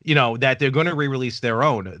course, that they're going to re-release their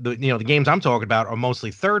own. The games I'm talking about are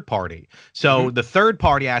mostly third-party. So the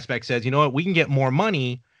third-party aspect says, you know what, we can get more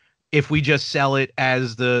money if we just sell it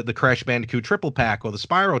as the Crash Bandicoot triple pack or the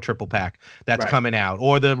Spyro triple pack that's coming out,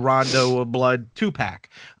 or the Rondo of Blood 2-pack.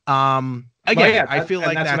 Again, I feel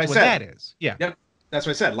like that's what that is. Yeah. Yep. That's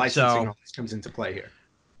what I said. Licensing always comes into play here.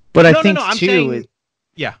 But I think I'm too, saying,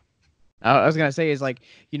 yeah. I was gonna say is like,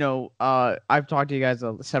 I've talked to you guys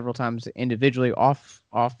several times individually off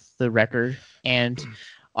the record and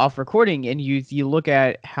off recording, and you look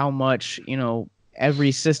at how much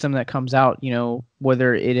every system that comes out,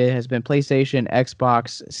 whether it has been PlayStation,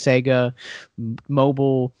 Xbox, Sega,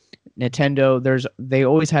 mobile, Nintendo, they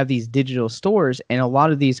always have these digital stores, and a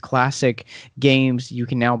lot of these classic games you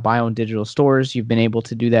can now buy on digital stores. You've been able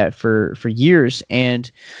to do that for years,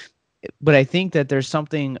 but I think that there's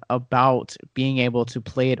something about being able to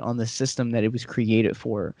play it on the system that it was created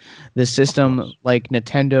for. The system like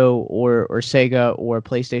Nintendo or Sega or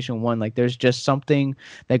PlayStation 1, like there's just something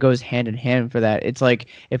that goes hand in hand for that. It's like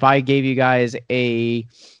if I gave you guys a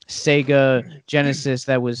Sega Genesis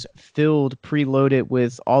that was filled, preloaded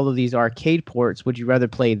with all of these arcade ports, would you rather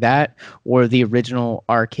play that or the original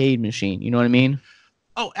arcade machine? You know what I mean?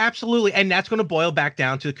 Oh, absolutely. And that's going to boil back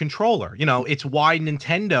down to the controller. It's why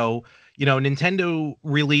Nintendo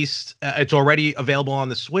released, it's already available on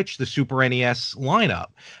the Switch, the Super NES lineup,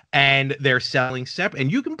 and they're selling separate,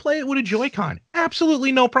 and you can play it with a Joy-Con.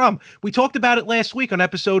 Absolutely no problem. We talked about it last week on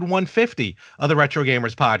episode 150 of the Retro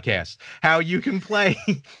Gamers podcast, how you can play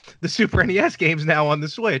the Super NES games now on the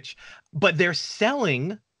Switch, but they're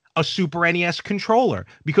selling a Super NES controller,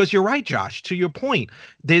 because you're right, Josh, to your point,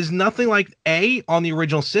 there's nothing like A, on the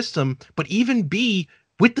original system, but even B,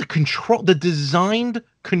 with the designed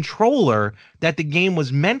controller that the game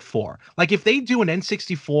was meant for. Like if they do an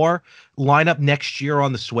N64 lineup next year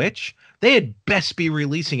on the Switch, they had best be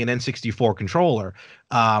releasing an N64 controller,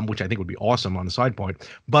 which I think would be awesome on the side point.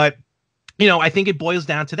 But I think it boils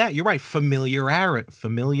down to that. You're right. My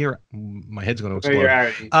head's going to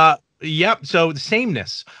explode. Yep. So the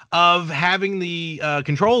sameness of having the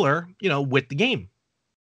controller, with the game.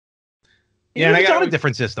 Yeah, it's on a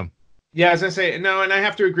different system. Yeah, as I say, no, and I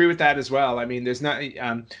have to agree with that as well. I mean, there's not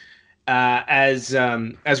as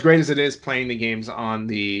great as it is playing the games on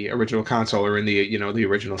the original console or in the the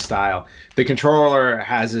original style. The controller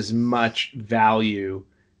has as much value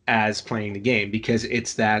as playing the game, because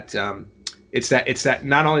it's that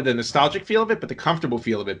not only the nostalgic feel of it, but the comfortable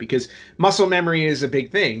feel of it, because muscle memory is a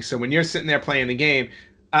big thing. So when you're sitting there playing the game,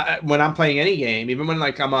 when I'm playing any game, even when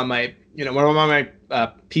like I'm on my, when I'm on my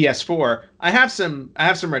PS4, I have some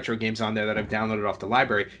retro games on there that I've downloaded off the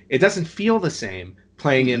library. It doesn't feel the same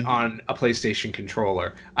playing it on a PlayStation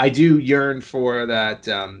controller. I do yearn for that,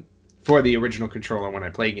 for the original controller when I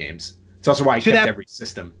play games. It's also why I kept every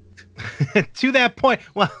system. To that point,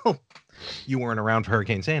 well, you weren't around for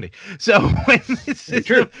Hurricane Sandy. So when this is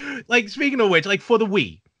true. Like, speaking of which, like for the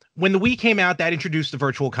Wii, when the Wii came out, that introduced the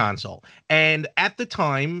Virtual Console. And at the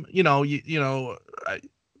time,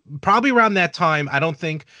 probably around that time, I don't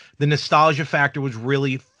think the nostalgia factor was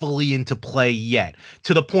really fully into play yet,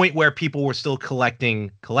 to the point where people were still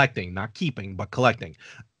collecting, not keeping, but collecting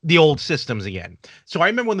the old systems again. So I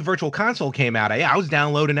remember when the Virtual Console came out, I was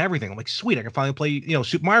downloading everything. I'm like, sweet, I can finally play,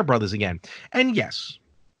 Super Mario Brothers again. And yes,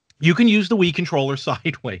 you can use the Wii controller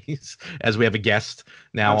sideways, as we have a guest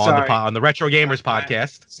now on the Retro Gamers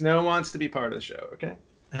podcast. Snow wants to be part of the show. Okay.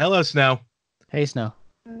 Hello, Snow. Hey, Snow.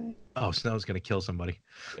 Oh, Snow's gonna kill somebody.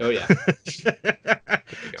 Oh yeah.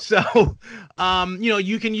 So,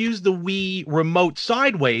 you can use the Wii remote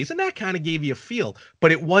sideways, and that kind of gave you a feel.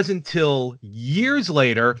 But it wasn't until years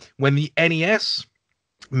later when the NES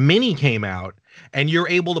Mini came out, and you're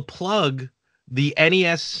able to plug the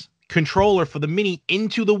NES controller for the Mini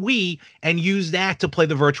into the Wii and use that to play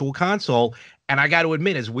the Virtual Console. And I got to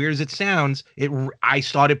admit, as weird as it sounds, I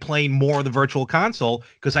started playing more of the Virtual Console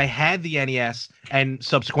because I had the NES and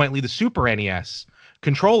subsequently the Super NES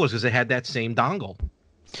controllers, because they had that same dongle.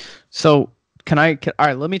 So all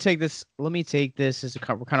right, let me take this as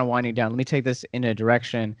we're kind of winding down. Let me take this in a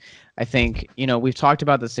direction. I think, we've talked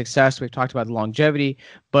about the success, we've talked about the longevity,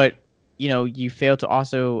 but you fail to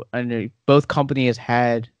also, both company has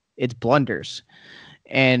had its blunders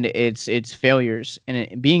and its failures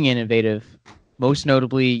and being innovative. Most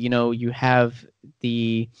notably, you have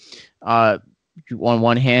the on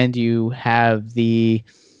one hand you have the,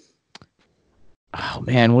 oh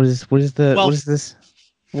man, what is this?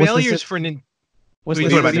 Failures for Nintendo. What are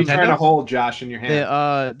you trying to hold, Josh, in your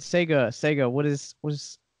hand? The Sega. What is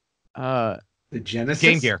the Genesis?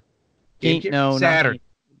 Game Gear. No, Saturn.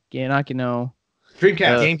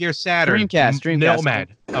 Dreamcast. Game Gear Saturn. Dreamcast.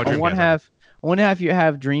 Nomad. Oh, On one Dreamcast. half, you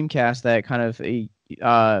have Dreamcast that kind of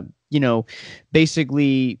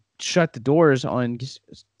basically shut the doors on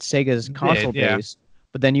Sega's console yeah. base.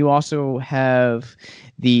 But then you also have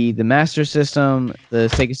the Master System, the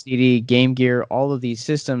Sega CD, Game Gear, all of these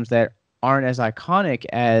systems that aren't as iconic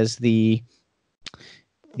as the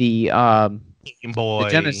Game Boy. the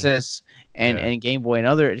Genesis and Game Boy and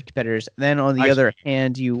other competitors. Then on the other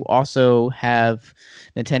hand, you also have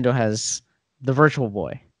Nintendo has the Virtual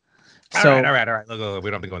Boy. So, all right. Look,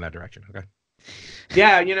 we don't have to go in that direction. Okay.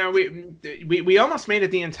 Yeah, we almost made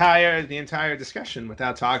it the entire discussion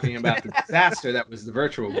without talking about the disaster that was the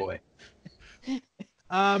Virtual Boy.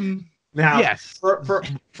 Now, yes,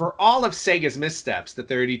 for all of Sega's missteps, the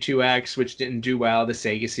 32X, which didn't do well, the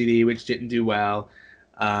Sega CD, which didn't do well,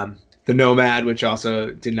 the Nomad, which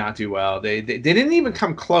also did not do well, they didn't even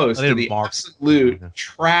come close to the absolute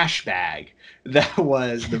trash bag that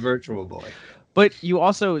was the Virtual Boy. But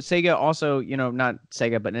Sega also, not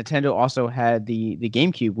Sega, but Nintendo also had the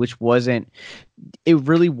GameCube, which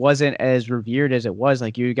really wasn't as revered as it was.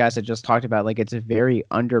 Like you guys had just talked about, like it's a very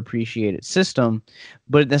underappreciated system.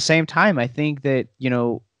 But at the same time, I think that,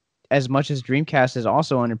 as much as Dreamcast is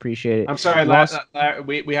also unappreciated. I'm sorry,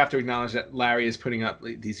 we have to acknowledge that Larry is putting up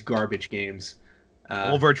these garbage games.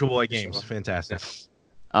 All Virtual Boy games, fantastic.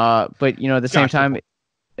 But at the same time,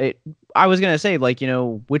 I was gonna say, like,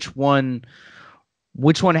 which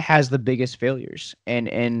one has the biggest failures,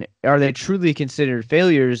 and are they truly considered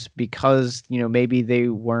failures because maybe they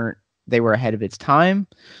were ahead of its time?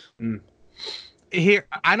 Here,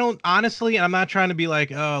 I don't honestly, and I'm not trying to be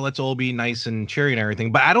like, oh, let's all be nice and cheery and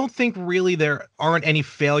everything, but I don't think really there aren't any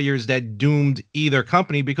failures that doomed either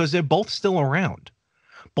company because they're both still around.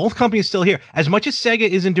 Both companies still here. As much as Sega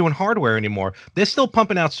isn't doing hardware anymore, they're still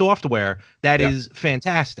pumping out software that is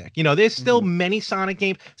fantastic. There's still many Sonic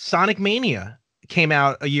games. Sonic Mania came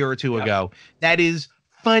out a year or two ago. That is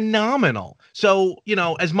phenomenal. So,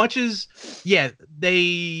 as much as,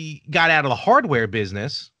 they got out of the hardware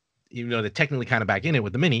business, even though they're technically kind of back in it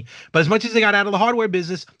with the Mini, but as much as they got out of the hardware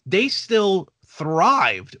business, they still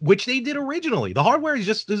thrived, which they did originally. The hardware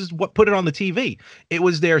is what put it on the TV. It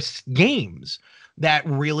was their games that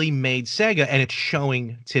really made Sega, and it's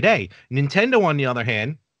showing today. Nintendo, on the other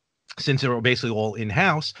hand, since they were basically all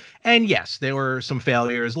in-house, and yes, there were some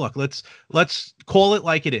failures. Look, let's call it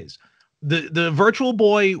like it is. The Virtual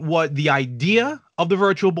Boy, what the idea of the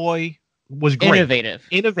Virtual Boy was great.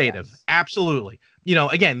 Innovative, yes. Absolutely.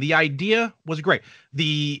 Again, the idea was great.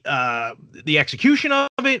 The execution of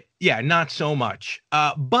it, not so much.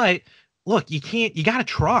 But look, you got to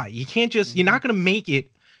try. You can't just, you're not going to make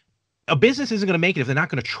it. A business isn't going to make it if they're not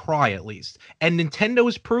going to try at least. And Nintendo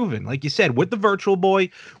has proven, like you said, with the Virtual Boy,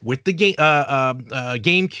 with the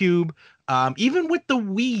GameCube, even with the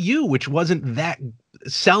Wii U, which wasn't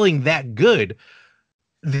selling that good,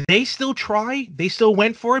 they still try. They still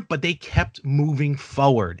went for it, but they kept moving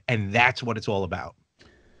forward, and that's what it's all about.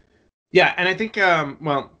 Yeah, and I think,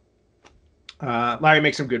 Larry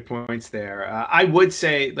makes some good points there. I would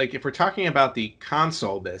say, like, if we're talking about the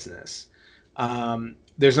console business,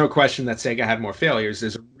 there's no question that Sega had more failures.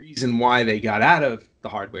 There's a reason why they got out of the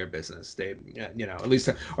hardware business. They, at least,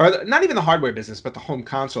 or not even the hardware business, but the home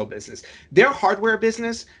console business. Their hardware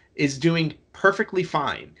business is doing perfectly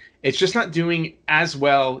fine. It's just not doing as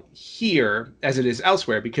well here as it is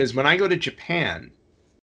elsewhere. Because when I go to Japan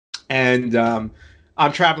and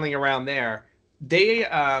I'm traveling around there,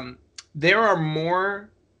 there are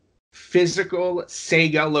more physical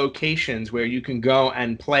Sega locations where you can go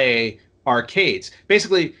and play arcades.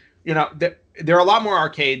 Basically, there are a lot more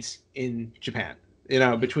arcades in Japan,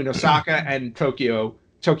 between Osaka and Tokyo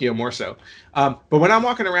more so. But when I'm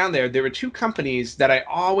walking around there are two companies that I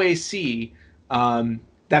always see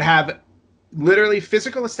that have literally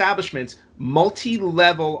physical establishments,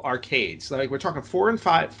 multi-level arcades. Like we're talking 4 or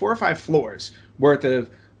 5 floors worth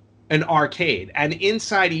of an arcade. And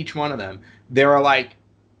inside each one of them, there are like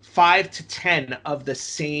 5 to 10 of the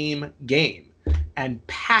same game and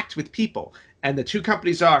packed with people. And the two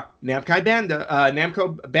companies are Namco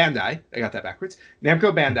Bandai, I got that backwards,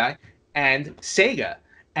 Namco Bandai and Sega.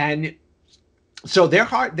 And so their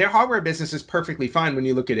hardware business is perfectly fine when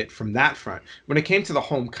you look at it from that front. When it came to the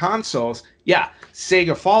home consoles,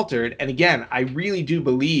 Sega faltered. And again, I really do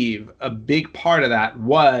believe a big part of that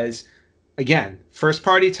was, again,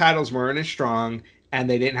 first-party titles weren't as strong, and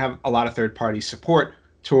they didn't have a lot of third-party support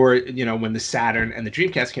toward, when the Saturn and the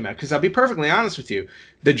Dreamcast came out. Because I'll be perfectly honest with you,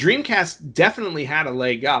 the Dreamcast definitely had a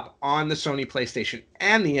leg up on the Sony PlayStation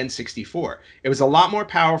and the N64. It was a lot more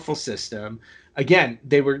powerful system. Again,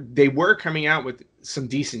 they were coming out with some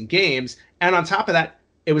decent games. And on top of that,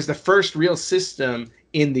 it was the first real system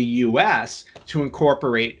in the US to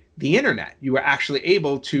incorporate the internet. You were actually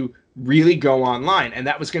able to really go online, and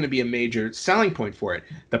that was going to be a major selling point for it.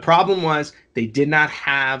 The problem was they did not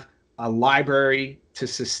have a library to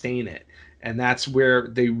sustain it, and that's where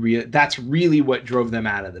that's really what drove them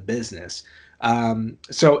out of the business.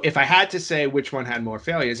 So if I had to say which one had more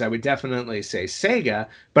failures, I would definitely say Sega,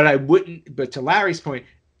 but I wouldn't. But to Larry's point,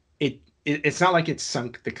 it's not like it's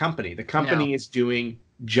sunk the company. The company is doing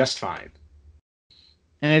just fine.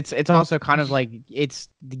 And it's also kind of like it's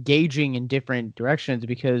gauging in different directions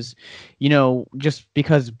because, you know, just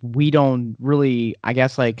because we don't really, I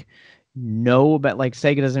guess, like know about, like,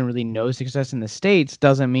 Sega doesn't really know success in the States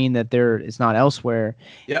doesn't mean that it's not elsewhere.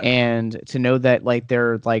 Yep. And to know that, like,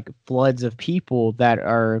 there are like floods of people that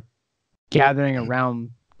are gathering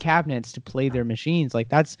around cabinets to play their machines, like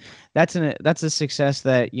that's a success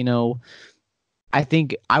that, you know, I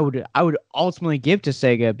think I would ultimately give to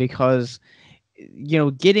Sega because, you know,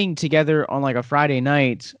 getting together on like a Friday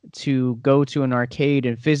night to go to an arcade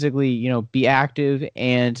and physically, you know, be active,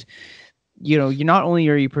 and, you know, you not only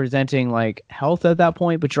are you presenting like health at that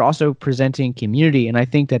point, but you're also presenting community. And I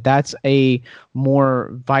think that that's a more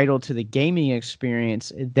vital to the gaming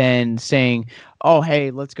experience than saying, oh, hey,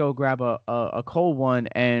 let's go grab a cold one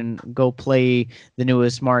and go play the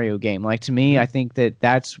newest Mario game. Like, to me, I think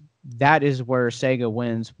that is where Sega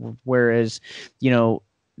wins. Whereas, you know,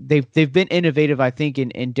 they've been innovative, I think,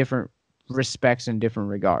 in different respects and different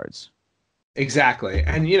regards. Exactly.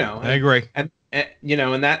 And, you know, I agree. And you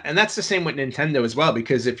know, and that's the same with Nintendo as well,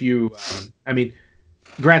 because if you I mean,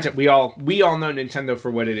 granted, we all know Nintendo for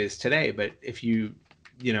what it is today, but if you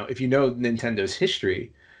know Nintendo's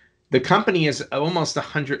history, the company is almost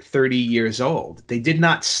 130 years old. They did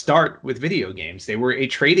not start with video games. They were a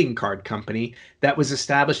trading card company that was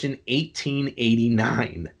established in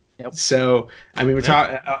 1889. Yep. So, I mean, we're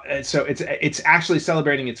talking. So it's actually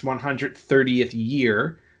celebrating its 130th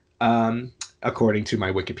year, according to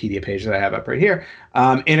my Wikipedia page that I have up right here.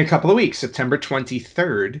 In a couple of weeks, September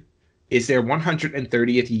 23rd is their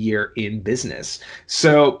 130th year in business.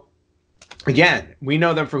 So, again, we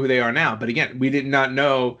know them for who they are now, but again, we did not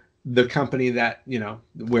know the company that, you know,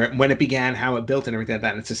 when it began, how it built, and everything like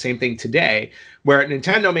that. And it's the same thing today, where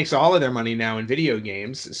Nintendo makes all of their money now in video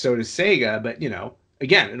games. So does Sega, but, you know,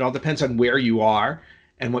 again, it all depends on where you are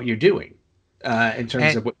and what you're doing in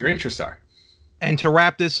terms of what your interests are. And to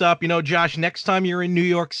wrap this up, you know, Josh, next time you're in New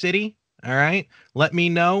York City, all right, let me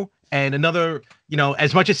know. And another, you know,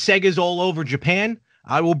 as much as Sega's all over Japan,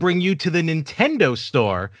 I will bring you to the Nintendo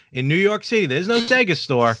store in New York City. There's no Sega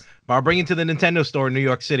store, but I'll bring you to the Nintendo store in New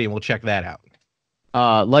York City, and we'll check that out.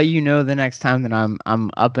 Let you know the next time that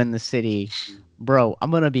I'm up in the city. Bro, I'm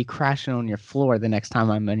going to be crashing on your floor the next time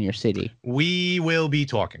I'm in your city. We will be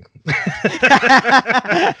talking.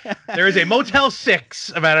 There is a Motel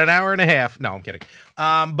 6 about an hour and a half. No, I'm kidding.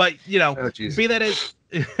 But, you know, be that as...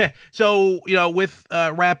 So, you know, with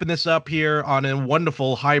wrapping this up here on a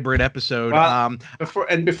wonderful hybrid episode. Well,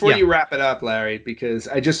 before you wrap it up, Larry, because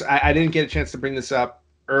I didn't get a chance to bring this up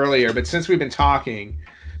earlier, but since we've been talking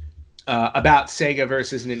about Sega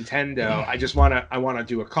versus Nintendo, I want to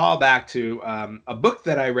do a callback to a book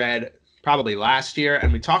that I read probably last year,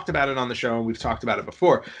 and we talked about it on the show, and we've talked about it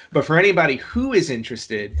before. But for anybody who is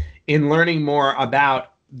interested in learning more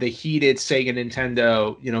about the heated Sega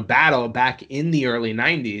Nintendo, you know, battle back in the early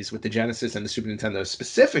 90s with the Genesis and the Super Nintendo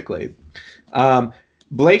specifically,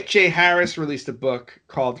 Blake J. Harris released a book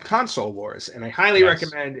called Console Wars, and I highly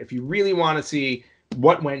recommend, if you really want to see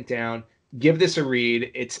what went down, give this a read.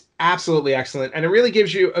 It's absolutely excellent, and it really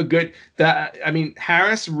gives you a good...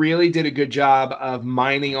 Harris really did a good job of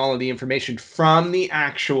mining all of the information from the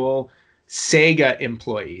actual Sega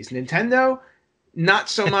employees. Nintendo, not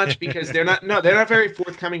so much, because they're not very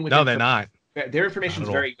forthcoming with. No, they're not. Their information is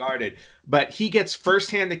very guarded, but he gets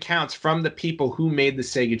firsthand accounts from the people who made the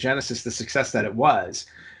Sega Genesis the success that it was.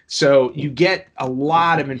 So you get a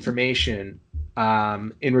lot of information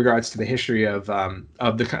in regards to the history of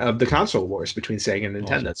the console wars between Sega and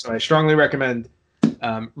Nintendo. Awesome. So I strongly recommend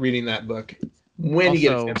reading that book when you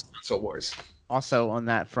get a chance. Console Wars. Also, on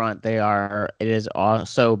that front, it is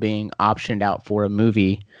also being optioned out for a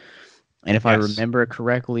movie. And if I remember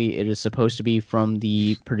correctly, it is supposed to be from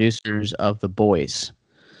the producers of The Boys.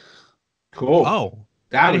 Cool. Oh,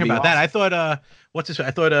 I didn't hear about that. I thought I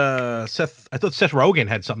thought Seth Rogen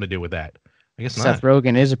had something to do with that. I guess not. Seth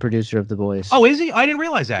Rogen is a producer of The Boys. Oh, is he? I didn't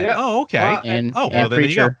realize that. Yep. Oh, okay. And there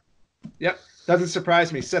you go. Yep. Doesn't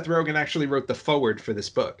surprise me. Seth Rogen actually wrote the foreword for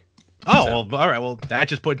this book. Oh, well, all right. Well, that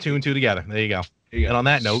just put two and two together. There you go. And on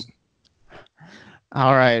that note.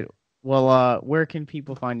 All right. Well, where can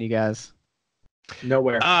people find you guys?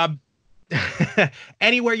 Nowhere.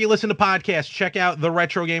 Anywhere you listen to podcasts, check out the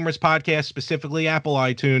Retro Gamers podcast, specifically Apple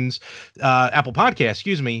Podcasts,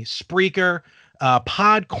 Spreaker,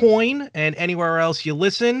 Podcoin, and anywhere else you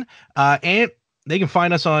listen. And they can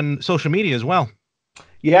find us on social media as well.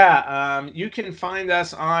 Yeah, you can find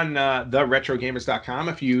us on theretrogamers.com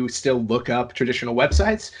if you still look up traditional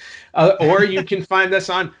websites, or you can find us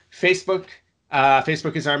on Facebook.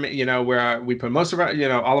 Facebook is our, where we put most of our,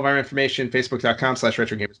 all of our information.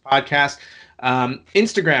 Facebook.com/RetroGamersPodcast.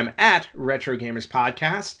 Instagram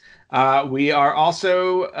 @RetroGamersPodcast. We are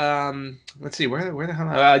also, let's see, where the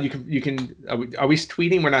hell? You can. Are we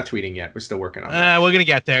tweeting? We're not tweeting yet. We're still working on that. We're gonna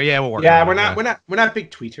get there. Yeah, we're working. Yeah, on we're not big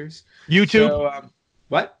tweeters. YouTube. So,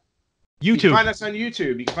 what? YouTube. You can find us on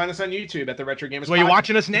YouTube. You can find us on YouTube at the Retro Gamers. Well, you're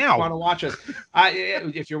watching us now. If you want to watch us?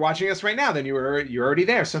 If you're watching us right now, then you're already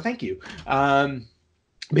there. So thank you. But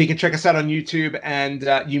you can check us out on YouTube, and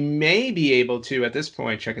you may be able to at this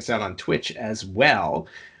point check us out on Twitch as well.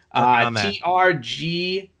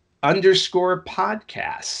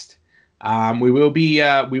 TRG_podcast. We will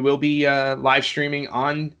be live streaming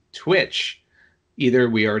on Twitch. Either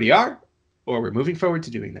we already are, or we're moving forward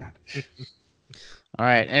to doing that. All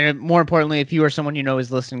right. And more importantly, if you or someone you know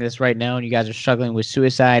is listening to this right now and you guys are struggling with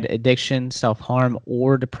suicide, addiction, self-harm,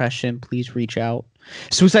 or depression, please reach out.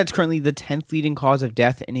 Suicide is currently the 10th leading cause of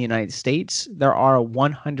death in the United States. There are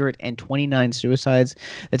 129 suicides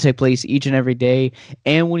that take place each and every day.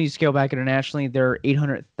 And when you scale back internationally, there are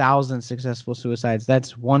 800,000 successful suicides.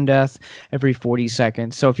 That's one death every 40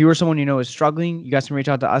 seconds. So if you or someone you know is struggling, you guys can reach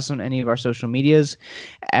out to us on any of our social medias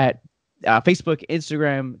at Facebook,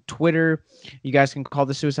 Instagram, Twitter. You guys can call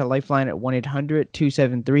the Suicide Lifeline at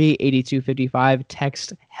 1-800-273-8255.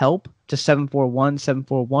 Text HELP to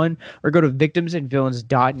 741-741, or go to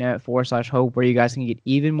victimsandvillains.net/hope, where you guys can get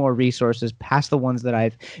even more resources past the ones that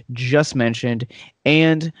I've just mentioned.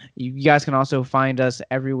 And you guys can also find us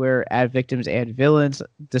everywhere at Victims and Villains,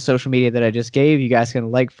 the social media that I just gave. You guys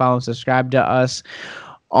can like, follow, and subscribe to us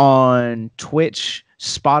on Twitch,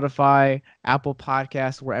 Spotify, Apple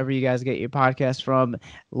Podcasts, wherever you guys get your podcasts from.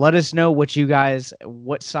 Let us know what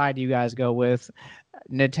side you guys go with.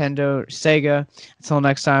 Nintendo, Sega. Until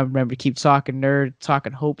next time, remember to keep talking nerd,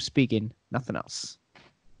 talking hope, speaking nothing else.